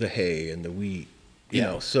the hay and the wheat.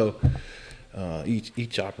 So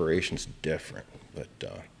each operation's different, but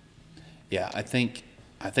yeah, I think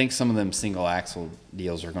some of them single axle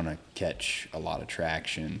deals are going to catch a lot of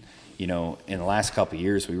traction. In the last couple of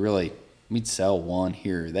years, we'd sell one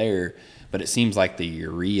here or there, but it seems like the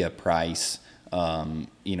urea price, per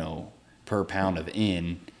pound of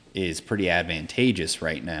N is pretty advantageous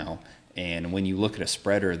right now. And when you look at a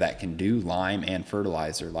spreader that can do lime and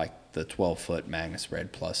fertilizer, like the 12-foot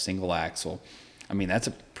MagnaSpread Plus single axle, I mean, that's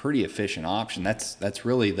a pretty efficient option. That's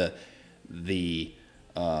really the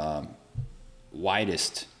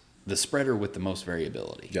widest, the spreader with the most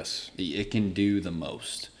variability. Yes. It can do the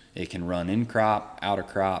most. It can run in crop, out of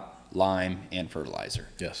crop, lime, and fertilizer.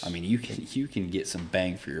 Yes. I mean, you can get some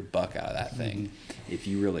bang for your buck out of that thing if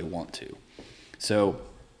you really want to. So,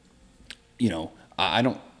 I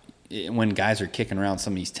don't. When guys are kicking around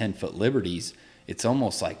some of these 10-foot Liberties, it's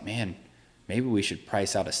almost like, man, maybe we should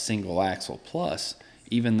price out a single axle plus,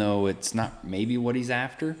 even though it's not maybe what he's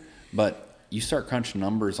after. But you start crunching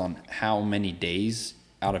numbers on how many days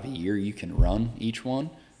out of a year you can run each one.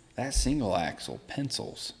 That single axle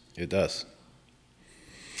pencils. It does.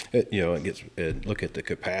 Look at the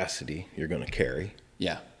capacity you're going to carry.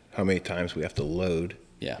 Yeah. How many times we have to load.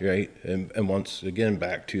 Yeah. Right. And once again,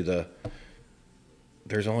 back to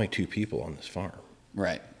there's only 2 people on this farm.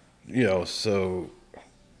 Right. So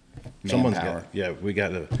Manpower. we got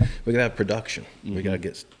to have production. We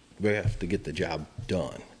have to get the job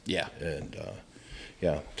done. Yeah. And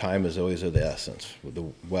time is always of the essence with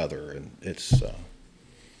the weather, and it's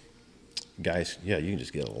guys. Yeah, you can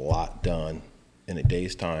just get a lot done in a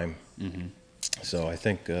day's time. Mm-hmm. So I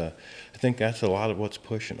think that's a lot of what's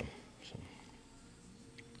pushing them. So.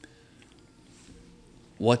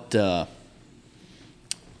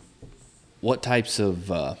 What types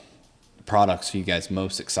of products are you guys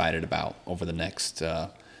most excited about over the next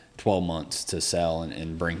 12 months to sell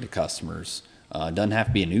and bring to customers? Doesn't have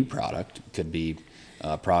to be a new product. It could be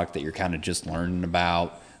a product that you're kind of just learning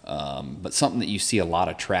about, but something that you see a lot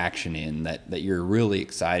of traction in that you're really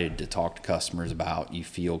excited to talk to customers about, you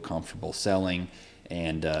feel comfortable selling,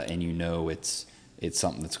 and it's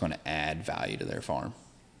something that's going to add value to their farm.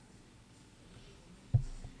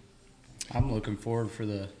 I'm looking forward for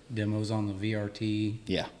the demos on the VRT.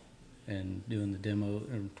 Yeah. And doing the demo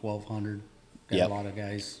in 1200. Got Yep. a lot of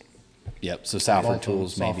guys. Yep. So Salford Both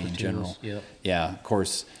Tools maybe Salford in general. Tools, yep. Yeah. Of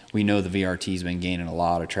course, we know the VRT's been gaining a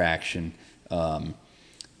lot of traction.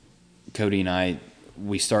 Cody and I,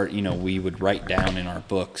 we would write down in our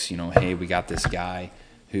books, hey, we got this guy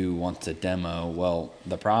who wants a demo. Well,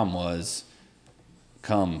 the problem was,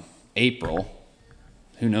 come April,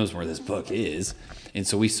 who knows where this book is? And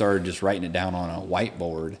so we started just writing it down on a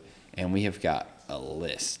whiteboard, and we have got a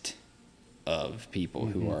list of people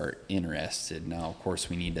who are interested. Now, of course,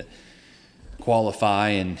 we need to qualify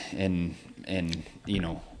and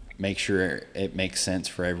make sure it makes sense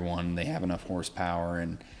for everyone. They have enough horsepower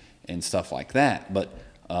and stuff like that. But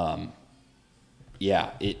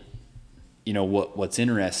what's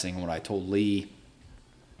interesting, what I told Lee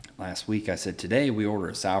last week, I said, today we order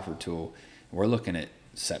a Salford tool, we're looking at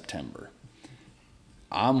September.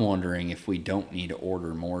 I'm wondering if we don't need to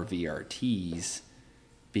order more VRTs,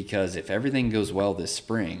 because if everything goes well this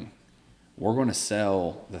spring, we're going to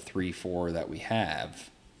sell the 3-4 that we have,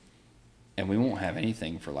 and we won't have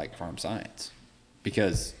anything for like Farm Science,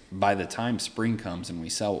 because by the time spring comes and we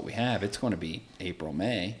sell what we have, it's going to be April,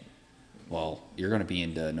 May. Well, you're going to be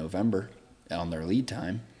into November on their lead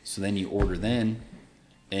time. So then you order then,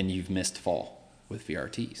 and you've missed fall with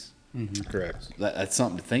VRTs. Correct. That's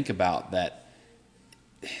something to think about.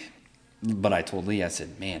 But I told Lee, I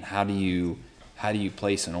said, man, how do you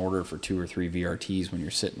place an order for 2 or 3 VRTs when you're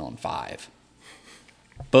sitting on 5?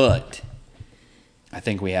 But I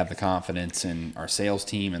think we have the confidence in our sales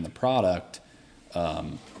team and the product,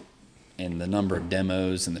 and the number of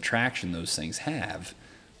demos and the traction those things have.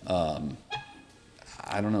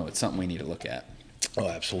 I don't know. It's something we need to look at. Oh,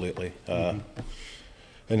 absolutely. And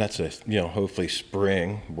that's hopefully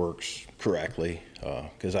spring works correctly.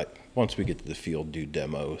 Because once we get to the field, do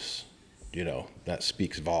demos, that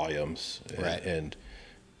speaks volumes. Right. And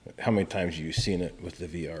how many times have you seen it with the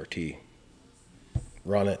VRT?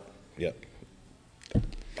 Run it. Yep.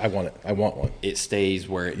 I want it. I want one. It stays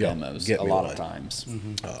where it Yeah, demos get a me lot one. of times.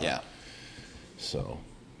 Yeah. So,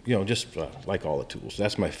 just like all the tools.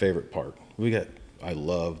 That's my favorite part. I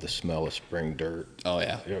love the smell of spring dirt. Oh,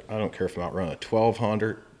 yeah. I don't care if I'm out running a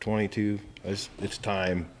 1200, 22. It's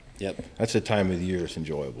time. Yep. That's the time of the year it's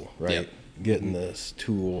enjoyable, right? Yep. Getting this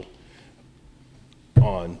tool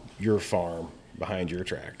on your farm behind your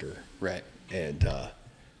tractor Right. and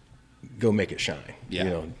go make it shine.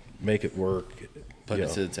 Yeah. Make it work. Put it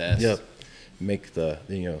to the test. Yep. Make the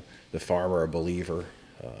farmer a believer.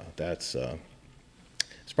 That's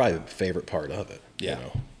it's probably the favorite part of it. Yeah.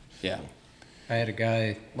 Yeah. I had a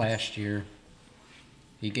guy last year.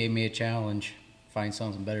 He gave me a challenge: find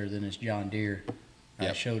something better than his John Deere. I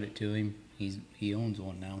Yep. showed it to him. He owns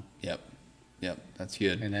one now, Yep. That's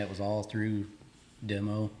good. and that was all through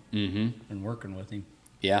demo Mm-hmm. and working with him.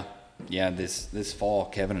 Yeah. This fall,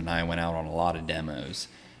 Kevin and I went out on a lot of demos,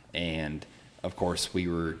 and of course we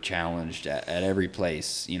were challenged at every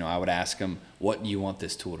place. I would ask them, "What do you want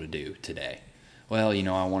this tool to do today?" Well,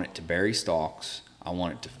 I want it to bury stalks. I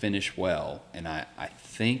want it to finish well, and I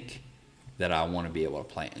think that I want to be able to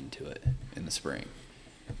plant into it in the spring.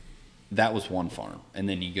 That was one farm. And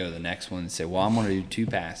then you go to the next one and say, well, I'm going to do 2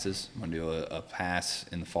 passes. I'm going to do a pass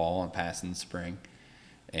in the fall and a pass in the spring.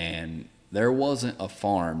 And there wasn't a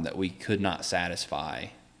farm that we could not satisfy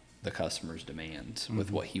the customer's demands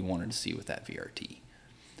with what he wanted to see with that VRT.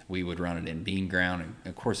 We would run it in bean ground. And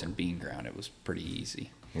of course, in bean ground, it was pretty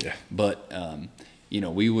easy. Yeah. But,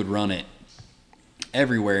 we would run it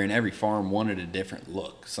everywhere, and every farm wanted a different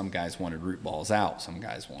look. Some guys wanted root balls out. Some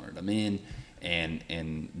guys wanted them in.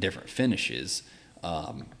 And different finishes,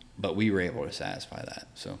 but we were able to satisfy that.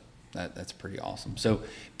 So that's pretty awesome. So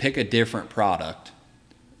pick a different product.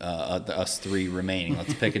 Us 3 remaining.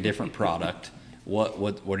 Let's pick a different product. What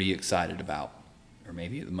are you excited about, or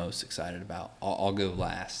maybe the most excited about? I'll go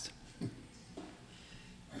last.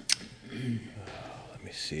 Let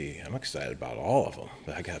me see. I'm excited about all of them,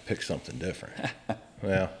 but I got to pick something different.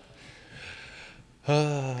 Well,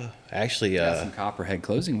 actually, Got some Copperhead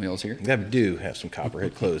closing wheels here. I do have some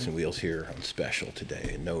Copperhead closing wheels here on special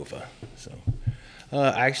today in Nova. So,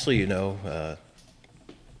 actually,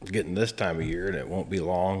 getting this time of year, and it won't be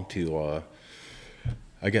long to.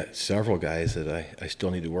 I got several guys that I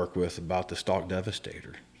still need to work with about the Stalk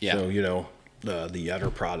Devastator. Yeah. So the other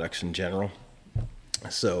products in general.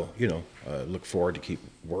 So look forward to keep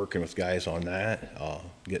working with guys on that,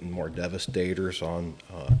 getting more Devastators on.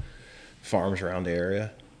 Farms around the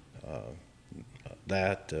area,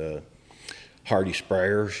 Hardy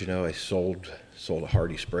sprayers. I sold a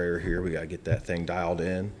Hardy sprayer here. We got to get that thing dialed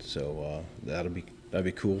in, so that'd be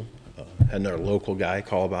cool. Had another local guy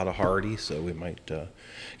call about a Hardy, so we might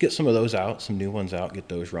get some of those out, some new ones out, get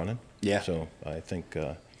those running. Yeah. So I think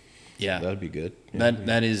Yeah, that'd be good.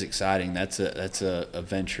 that is exciting. That's a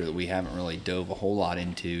venture that we haven't really dove a whole lot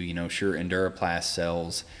into. Sure, Enduraplast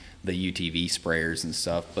sells the UTV sprayers and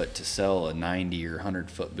stuff, but to sell a 90 or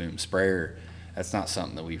 100 foot boom sprayer, that's not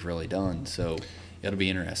something that we've really done. So it'll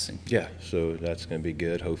be interesting. Yeah, so that's going to be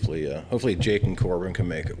good. Hopefully Jake and Corbin can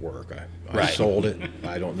make it work. I Right. sold it.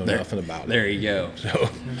 I don't know nothing about it. There you go.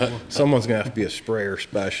 So someone's going to have to be a sprayer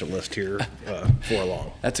specialist here before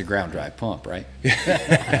long. That's a ground drive pump, right?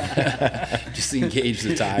 Just engage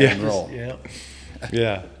the tire and roll. Yeah.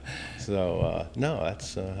 Yeah. So no,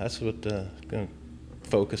 that's what going to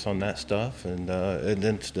focus on that stuff, and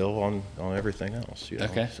then still on everything else.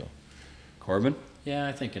 Okay. So Corbin? Yeah,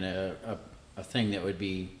 I think a thing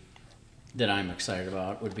that I'm excited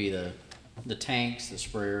about would be the tanks, the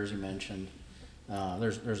sprayers you mentioned.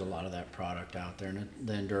 There's a lot of that product out there, and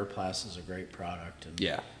the Enduraplast is a great product, and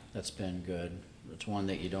Yeah. that's been good. It's one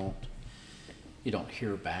that you don't you don't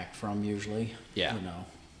hear back from usually. Yeah. You know.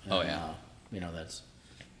 Oh, yeah. You know,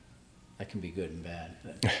 that can be good and bad.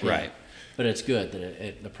 But, Right. But it's good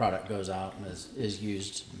that the product goes out and is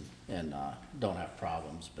used and don't have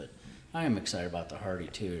problems. But I am excited about the Hardy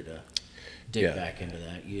too, to dig Yeah. back into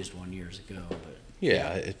that. Used one years ago, but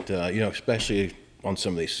Yeah, it especially on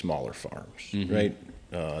some of these smaller farms, right?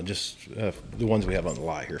 Just the ones we have on the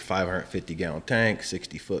lot here, 550-gallon tank,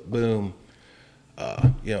 60-foot boom.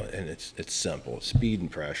 And it's simple, it's speed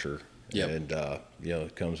and pressure, Yep. and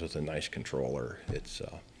it comes with a nice controller.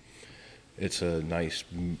 It's a nice.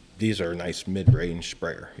 These are a nice mid-range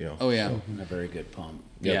sprayer, Oh yeah. and a very good pump.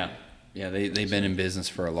 Yeah. Yeah, they've been in business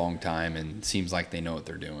for a long time, and it seems like they know what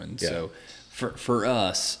they're doing. Yeah. So for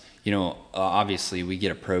us, obviously we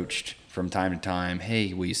get approached from time to time,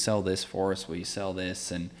 hey, will you sell this for us? Will you sell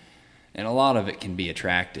this? And a lot of it can be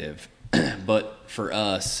attractive. But for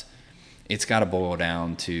us, it's got to boil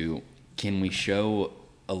down to, can we show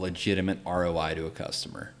a legitimate ROI to a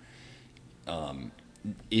customer?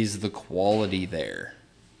 Is the quality there?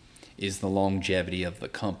 Is the longevity of the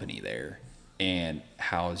company there? And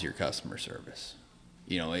how is your customer service?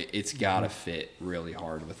 It's got to fit really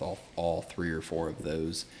hard with all 3 or 4 of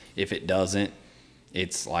those. If it doesn't,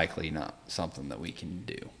 it's likely not something that we can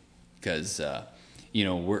do, because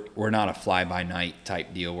we're not a fly-by-night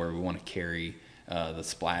type deal where we want to carry the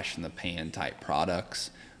splash in the pan type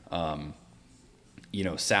products.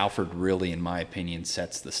 Salford really, in my opinion,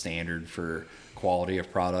 sets the standard for quality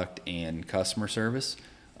of product and customer service.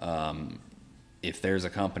 If there's a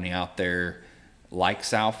company out there like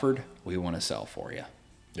Salford, we want to sell for you.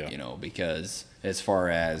 Yeah. Because as far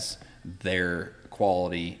as their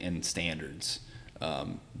quality and standards,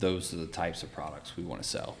 those are the types of products we want to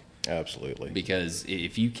sell. Absolutely. Because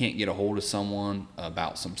if you can't get a hold of someone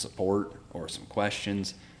about some support or some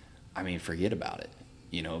questions, forget about it.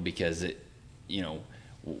 Because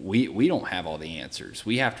we don't have all the answers.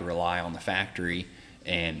 We have to rely on the factory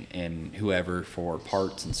and whoever for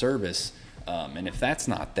parts and service. And if that's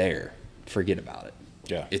not there, forget about it.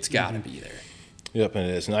 Yeah. It's got to be there. Yep, and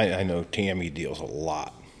it is. And I know Tammy deals a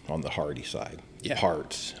lot on the Hardy side. Yeah.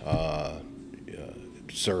 Parts,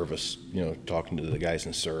 service, talking to the guys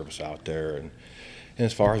in service out there. And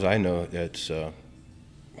as far as I know, it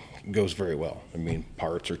goes very well.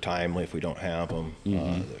 Parts are timely if we don't have them.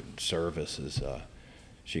 The service is,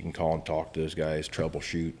 she can call and talk to those guys,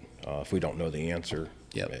 troubleshoot if we don't know the answer.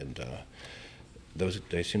 Yep. And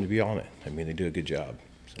they seem to be on it. They do a good job.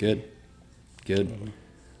 So. Good.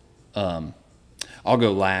 I'll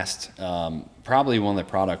go last. Probably one of the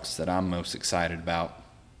products that I'm most excited about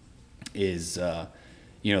is, the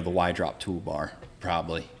Y-Drop toolbar.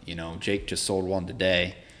 Probably, Jake just sold one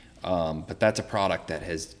today, but that's a product that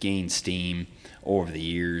has gained steam over the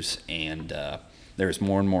years, and there's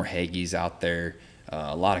more and more Hagies out there.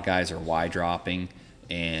 A lot of guys are Y-dropping,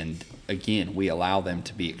 and again, we allow them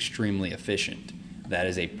to be extremely efficient. That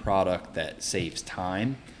is a product that saves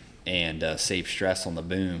time and saves stress on the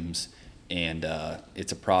booms. And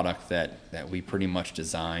it's a product that we pretty much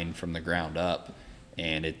designed from the ground up,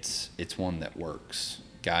 and it's one that works.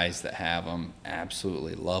 Guys that have them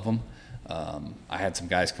absolutely love them. I had some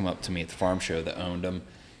guys come up to me at the farm show that owned them,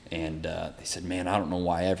 and they said, "Man, I don't know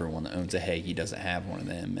why everyone that owns a Hagie doesn't have one of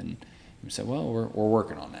them." And we said, "Well, we're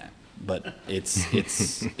working on that." But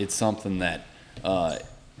it's something that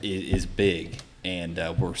is big, and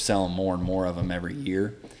we're selling more and more of them every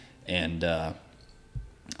year, and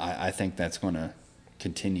I think that's going to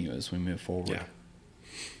continue as we move forward.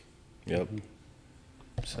 Yeah. Yep.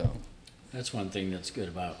 So That's one thing that's good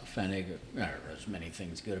about Fennig. There's many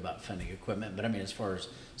things good about Fennig equipment, but as far as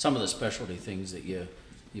some of the specialty things that you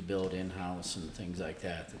build in-house and things like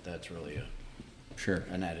that's really sure.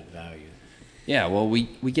 an added value. Yeah, well, we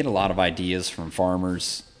get a lot of ideas from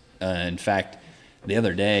farmers. In fact, the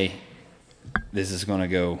other day, this is going to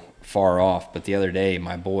go far off, but the other day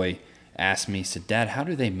my boy asked me, he said, "Dad, how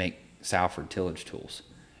do they make Salford tillage tools?"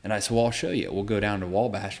 And I said, "Well, I'll show you. We'll go down to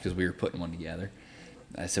Wabash," because we were putting one together.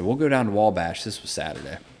 I said, "We'll go down to Wabash." This was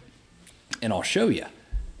Saturday. "And I'll show you."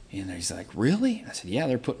 And he's like, "Really?" I said, "Yeah,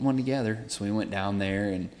 they're putting one together." So we went down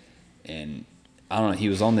there, and I don't know, he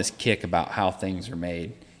was on this kick about how things are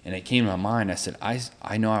made. And it came to my mind. I said,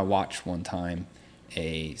 I know I watched one time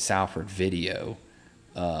a Salford video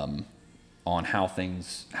on how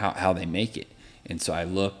they make it. And so I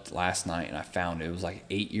looked last night and I found it was like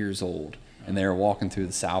 8 years old. And they were walking through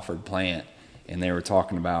the Salford plant and they were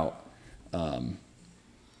talking about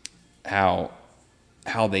how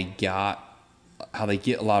they get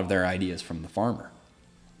a lot of their ideas from the farmer.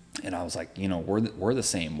 And I was like, we're the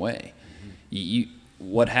same way.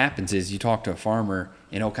 What happens is you talk to a farmer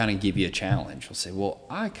and he'll kind of give you a challenge. He'll say, well,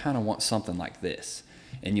 I kind of want something like this.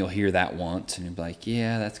 And you'll hear that once, and you'll be like,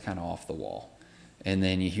 yeah, that's kind of off the wall. And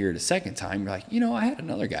then you hear it a second time, you're like, I had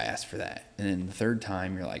another guy ask for that. And then the third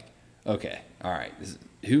time, you're like, okay, all right,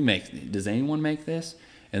 does anyone make this?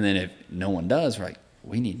 And then if no one does, we're like,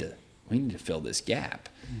 we need to fill this gap.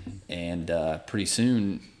 Mm-hmm. And pretty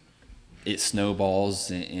soon it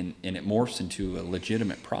snowballs and it morphs into a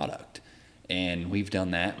legitimate product. And we've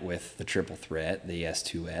done that with the Triple Threat, the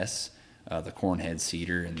S2S, the Cornhead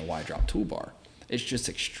Cedar, and the Wide Drop Toolbar. It's just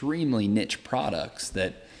extremely niche products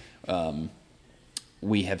that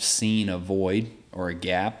we have seen a void or a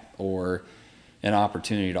gap or an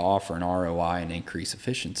opportunity to offer an ROI and increase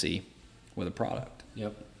efficiency with a product.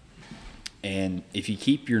 Yep. And if you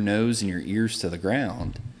keep your nose and your ears to the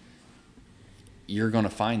ground, you're going to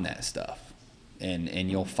find that stuff.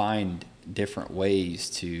 And you'll find different ways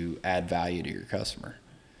to add value to your customer.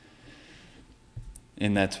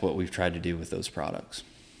 And that's what we've tried to do with those products.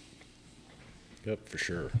 Yep, for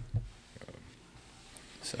sure.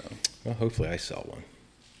 So, well, hopefully I sell one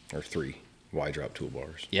or 3 wide drop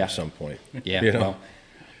toolbars Yeah. at some point. yeah, You know? well,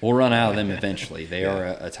 we'll run out of them eventually. They Yeah.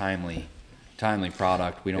 are a timely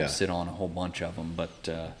product. We don't Yeah. sit on a whole bunch of them, but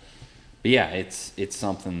yeah, it's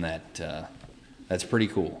something that that's pretty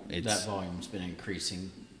cool. That volume's been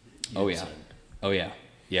increasing. Oh you yeah. said. Oh yeah.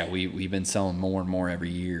 Yeah, we've been selling more and more every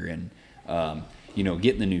year, and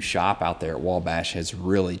getting the new shop out there at Wabash has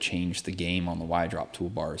really changed the game on the wide drop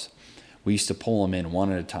toolbars. We used to pull them in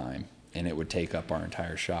one at a time, and it would take up our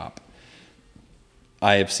entire shop.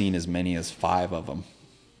 I have seen as many as 5 of them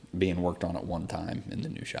being worked on at one time in the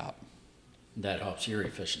new shop. That helps your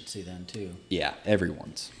efficiency then too. Yeah,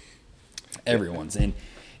 everyone's. And,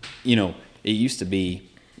 it used to be,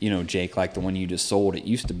 Jake, like the one you just sold, it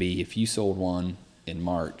used to be if you sold one in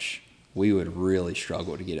March, we would really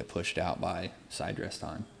struggle to get it pushed out by side dress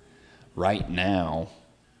time. Right now,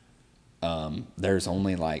 there's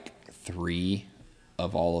only like 3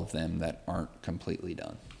 of all of them that aren't completely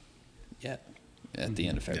done yet at the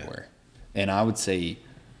end of February. And I would say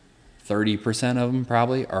 30% of them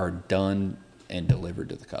probably are done and delivered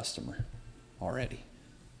to the customer already.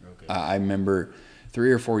 Okay. I remember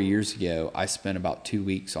 3 or 4 years ago, I spent about 2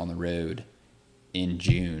 weeks on the road in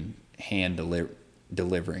June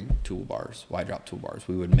delivering toolbars, wide drop toolbars.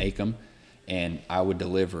 We would make them, and I would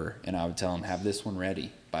deliver, and I would tell them, have this one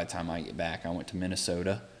ready by the time I get back. I went to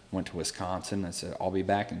Minnesota, went to Wisconsin. I said, I'll be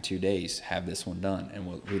back in 2 days. Have this one done. And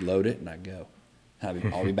we'd load it, and I'd go.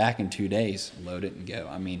 I'll be back in 2 days. Load it and go.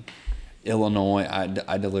 I mean, Illinois,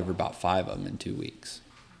 I delivered about 5 of them in 2 weeks,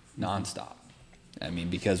 nonstop. I mean,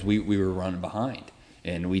 because we were running behind,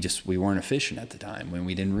 and we weren't efficient at the time when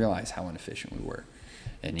we didn't realize how inefficient we were.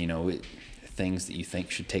 And, things that you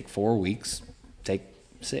think should take 4 weeks take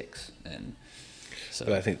 6. And so,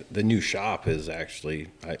 But I think the new shop is actually,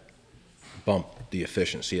 I bumped the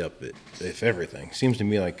efficiency up, if everything. Seems to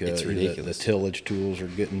me like It's the ridiculous. tillage tools are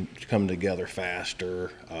coming together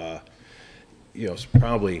faster. It's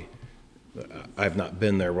probably, I've not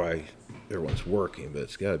been there while everyone's working, but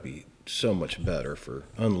it's got to be so much better for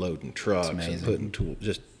unloading trucks and amazing. putting tools,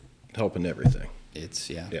 just helping everything. It's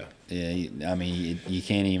Yeah. I mean, you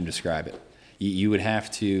can't even describe it. You would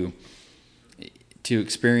have to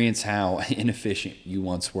experience how inefficient you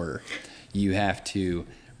once were. You have to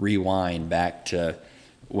rewind back to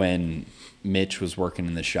when Mitch was working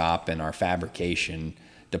in the shop and our fabrication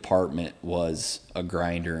department was a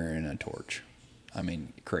grinder and a torch. I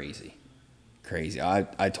mean, crazy.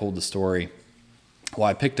 I told the story. Well,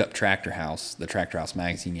 I picked up Tractor House, the Tractor House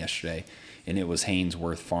magazine yesterday, and it was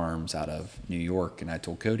Haynesworth Farms out of New York. And I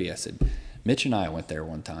told Cody, I said, Mitch and I went there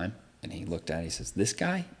one time. And he looked at it, he says, this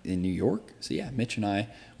guy in New York? So yeah, Mitch and I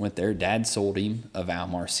went there. Dad sold him a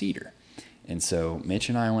Valmar cedar. And so Mitch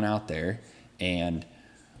and I went out there, and,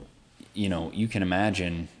 you can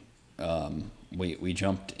imagine, we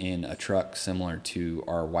jumped in a truck similar to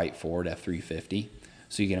our white Ford F-350.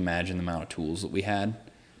 So you can imagine the amount of tools that we had.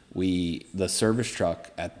 The service truck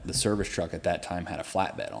at that time had a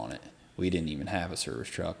flatbed on it. We didn't even have a service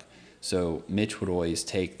truck. So Mitch would always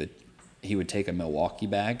he would take a Milwaukee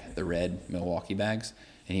bag, the red Milwaukee bags,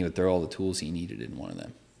 and he would throw all the tools he needed in one of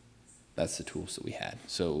them. That's the tools that we had.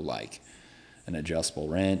 So like an adjustable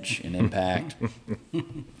wrench, an impact.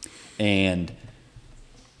 And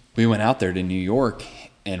we went out there to New York,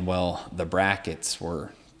 and the brackets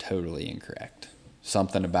were totally incorrect.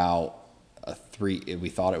 Something about we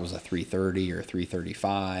thought it was a 330 or a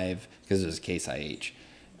 335 because it was a Case IH,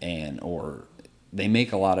 or they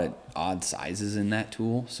make a lot of odd sizes in that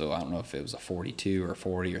tool. So I don't know if it was a 42 or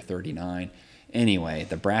 40 or 39. Anyway,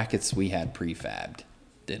 the brackets we had prefabbed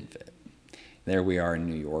didn't fit. there we are in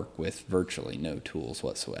New York with virtually no tools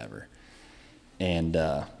whatsoever. And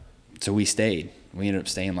so we stayed. We ended up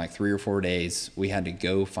staying like 3 or 4 days. We had to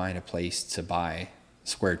go find a place to buy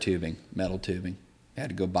square tubing, metal tubing. Had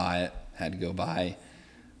to go buy it. Had to go buy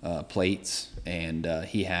plates. And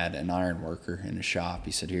he had an iron worker in his shop.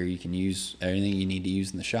 He said, here, you can use everything you need to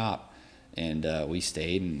use in the shop. And we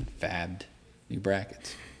stayed and fabbed new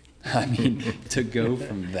brackets. I mean, to go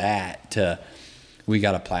from that to we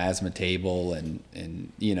got a plasma table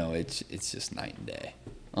and you know, it's just night and day.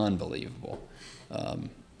 Unbelievable.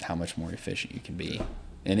 How much more efficient you can be.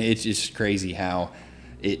 And it's just crazy how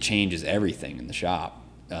it changes everything in the shop.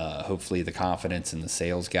 Hopefully the confidence in the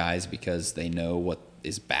sales guys, because they know what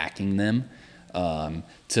is backing them,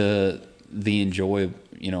 to the enjoy,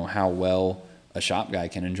 you know, how well a shop guy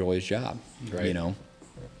can enjoy his job. Right. You know,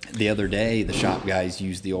 the other day, the shop guys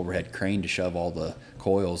used the overhead crane to shove all the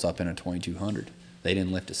coils up in a 2200. They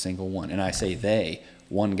didn't lift a single one. And I say they,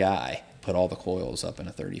 one guy put all the coils up in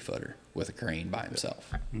a 30-footer with a crane by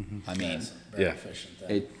himself. I mean, Very Yeah. efficient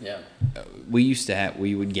then. Yeah.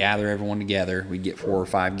 we would gather everyone together. We'd get 4 or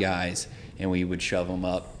 5 guys, and we would shove them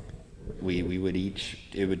up. We would each,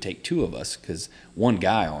 it would take 2 of us, because one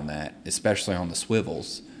guy on that, especially on the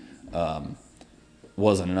swivels,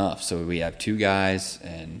 wasn't enough. So we have 2 guys,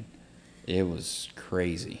 and it was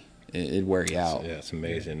crazy. It'd wear you out. Yeah, it's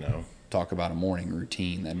amazing now. Talk about a morning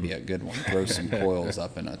routine. That'd be a good one. Throw some coils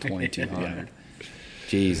up in a 2200.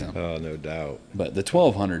 Jeez. Oh, no doubt. But the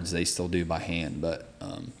 1200s they still do by hand. But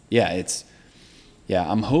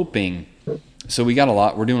I'm hoping. So we got a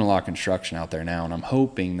lot. We're doing a lot of construction out there now, and I'm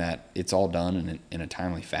hoping that it's all done in a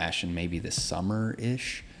timely fashion, maybe this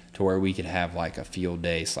summer-ish, to where we could have like a field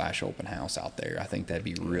day / open house out there. I think that'd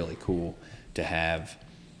be really cool to have,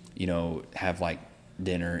 you know, have like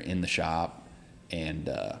dinner in the shop and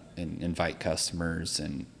invite customers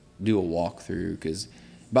and do a walkthrough, because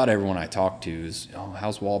about everyone I talk to is, oh,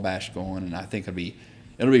 how's Wabash going? And I think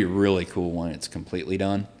it'll be really cool when it's completely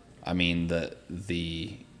done. I mean,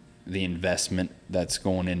 the investment that's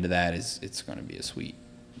going into that it's going to be a sweet,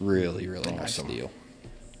 really nice Awesome. deal.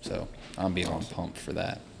 So I'm beyond pumped for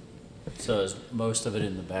that. So is most of it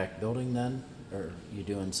in the back building then? Or you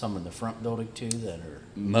doing some in the front building too then, or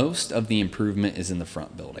Most of the improvement is in the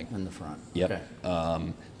front building. in the front? Yep.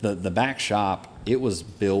 Okay. The back shop, it was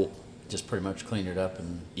built. Just pretty much cleaned it up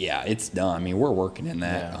and, Yeah, it's done. I mean, we're working in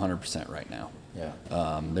that Yeah. 100% right now.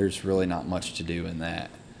 yeah. There's really not much to do in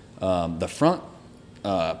that. The front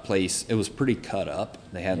place, it was pretty cut up.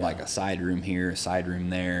 They had like a side room here, a side room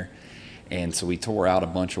there. And so we tore out a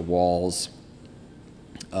bunch of walls.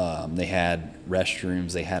 They had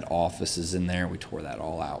restrooms, they had offices in there. We tore that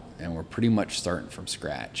all out. And we're pretty much starting from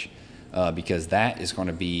scratch, because that is going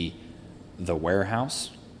to be the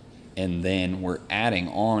warehouse. And then we're adding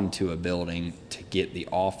on to a building to get the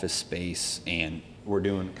office space, and we're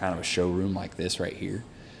doing kind of a showroom like this right here.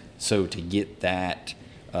 So to get that,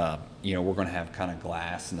 you know, we're going to have kind of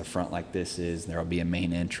glass in the front like this is. There'll be a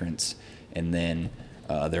main entrance, and then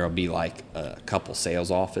there'll be like a couple sales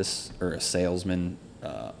office or a salesman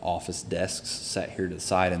office desks set here to the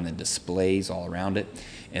side, and then displays all around it,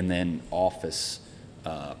 and then office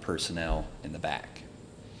personnel in the back.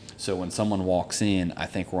 So when someone walks in, I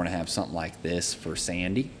think we're going to have something like this for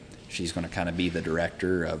Sandy. She's going to kind of be the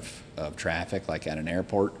director of traffic, like at an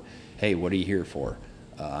airport. Hey, what are you here for?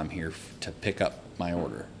 I'm here to pick up my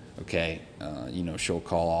order. Okay. You know, she'll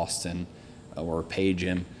call Austin or page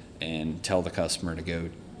him and tell the customer to go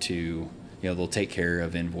to, you know, they'll take care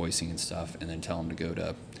of invoicing and stuff, and then tell them to go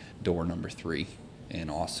to door number 3,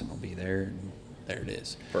 and Austin will be there, and there it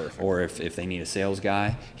is. Perfect. Or if they need a sales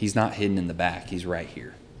guy, he's not hidden in the back. He's right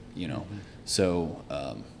here. You know, so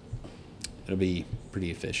it'll be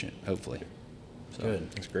pretty efficient, hopefully. So,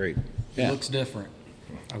 Good. That's great. It Yeah. looks different.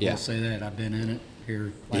 I Yeah. will say that. I've been in it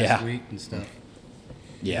here last Yeah. week and stuff.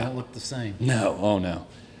 It Yeah. don't look the same. No. Oh no.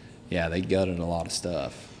 Yeah, they gutted a lot of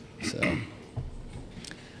stuff. So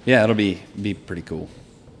yeah, it'll be pretty cool.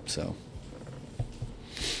 So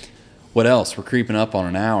what else? We're creeping up on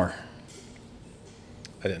an hour.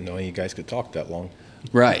 I didn't know you guys could talk that long.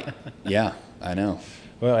 Right. Yeah, I know.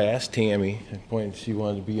 Well, I asked Tammy at one point if she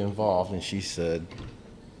wanted to be involved, and she said,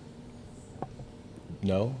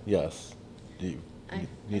 no, yes. Do you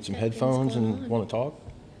need some headphones and want to talk?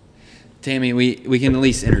 Tammy, we can at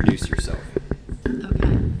least introduce yourself.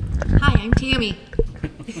 Okay. Hi, I'm Tammy.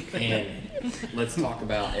 And let's talk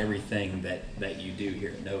about everything that you do here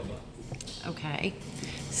at Nova. Okay.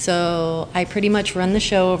 So I pretty much run the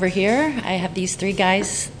show over here. I have these 3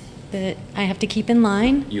 guys that I have to keep in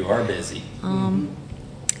line. You are busy.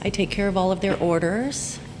 I take care of all of their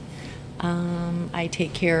orders. I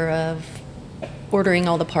take care of ordering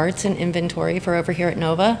all the parts and inventory for over here at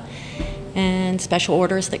Nova, and special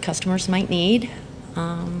orders that customers might need.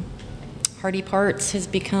 Hardy Parts has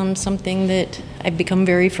become something that I've become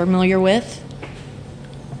very familiar with,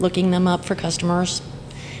 looking them up for customers,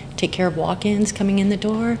 take care of walk-ins coming in the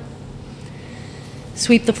door,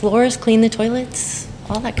 sweep the floors, clean the toilets,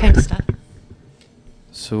 all that kind of stuff.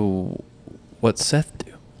 So, what's Seth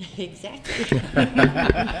do? Exactly.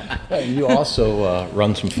 You also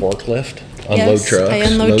run some forklift, unload Yes, trucks, I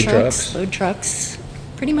unload load trucks, load trucks,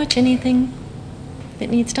 pretty much anything that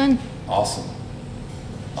needs done. Awesome.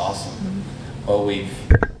 Well, I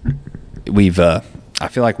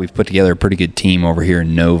feel like we've put together a pretty good team over here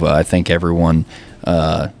in Nova. I think everyone,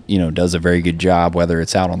 does a very good job, whether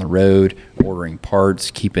it's out on the road, ordering parts,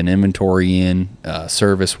 keeping inventory in,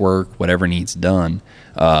 service work, whatever needs done.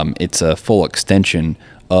 It's a full extension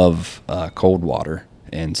of Coldwater.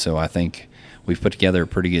 And so I think we've put together a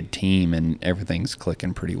pretty good team, and everything's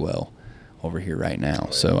clicking pretty well over here right now.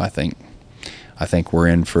 So I think we're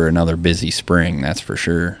in for another busy spring, that's for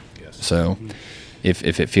sure. Yes. So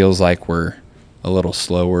if it feels like we're a little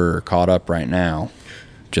slower or caught up right now,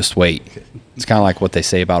 just wait. It's kind of like what they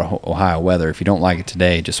say about Ohio weather. If you don't like it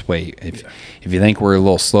today, just wait. If you think we're a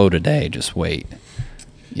little slow today, just wait.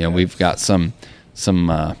 We've got some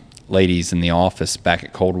ladies in the office back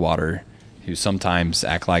at Coldwater who sometimes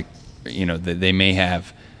act like, they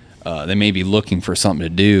may be looking for something to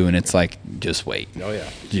do, and it's like, just wait. Oh, yeah.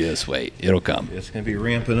 Just wait. It'll come. It's going to be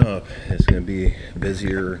ramping up. It's going to be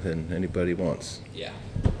busier than anybody wants. Yeah.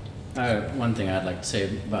 One thing I'd like to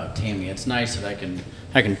say about Tammy, it's nice that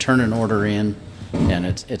I can turn an order in and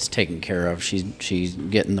it's taken care of. She's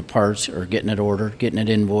getting the parts or getting it ordered, getting it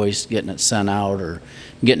invoiced, getting it sent out, or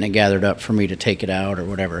getting it gathered up for me to take it out or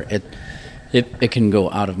whatever. It can go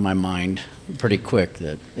out of my mind pretty quick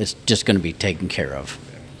that it's just going to be taken care of.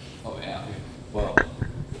 Oh, yeah. Well,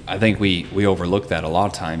 I think we overlook that a lot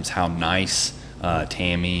of times, how nice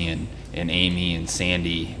Tammy and Amy and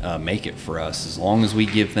Sandy make it for us, as long as we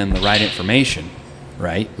give them the right information,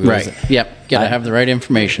 right? Right. Yep. Got to have the right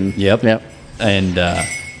information. Yep. Yep.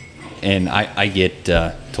 And I get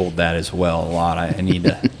told that as well a lot. I need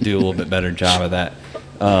to do a little bit better job of that.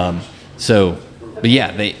 But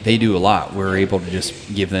yeah, they do a lot. We're able to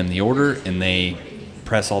just give them the order, and they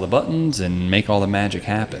press all the buttons and make all the magic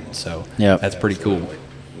happen. So Yep. that's pretty cool.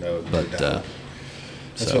 No But doubt.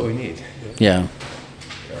 That's so what we need. Yeah.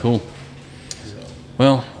 cool.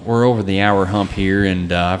 Well, we're over the hour hump here,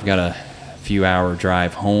 and I've got a few hour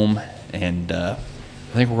drive home, and I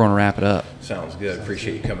think we're going to wrap it up. Sounds good.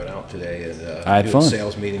 Appreciate you coming out today and I had doing fun. a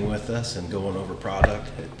sales meeting with us and going over product.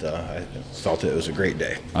 I felt it was a great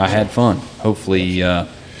day. I had fun. Hopefully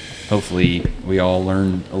we all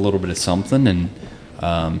learned a little bit of something,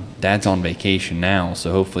 and Dad's on vacation now,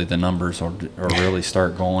 so hopefully the numbers will really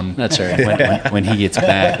start going. That's right. when he gets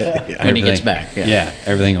back. When he gets back, yeah.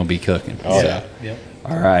 Everything will be cooking. Oh, So, yeah. Yep.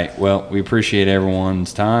 All right. Well, we appreciate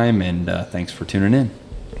everyone's time, and thanks for tuning in.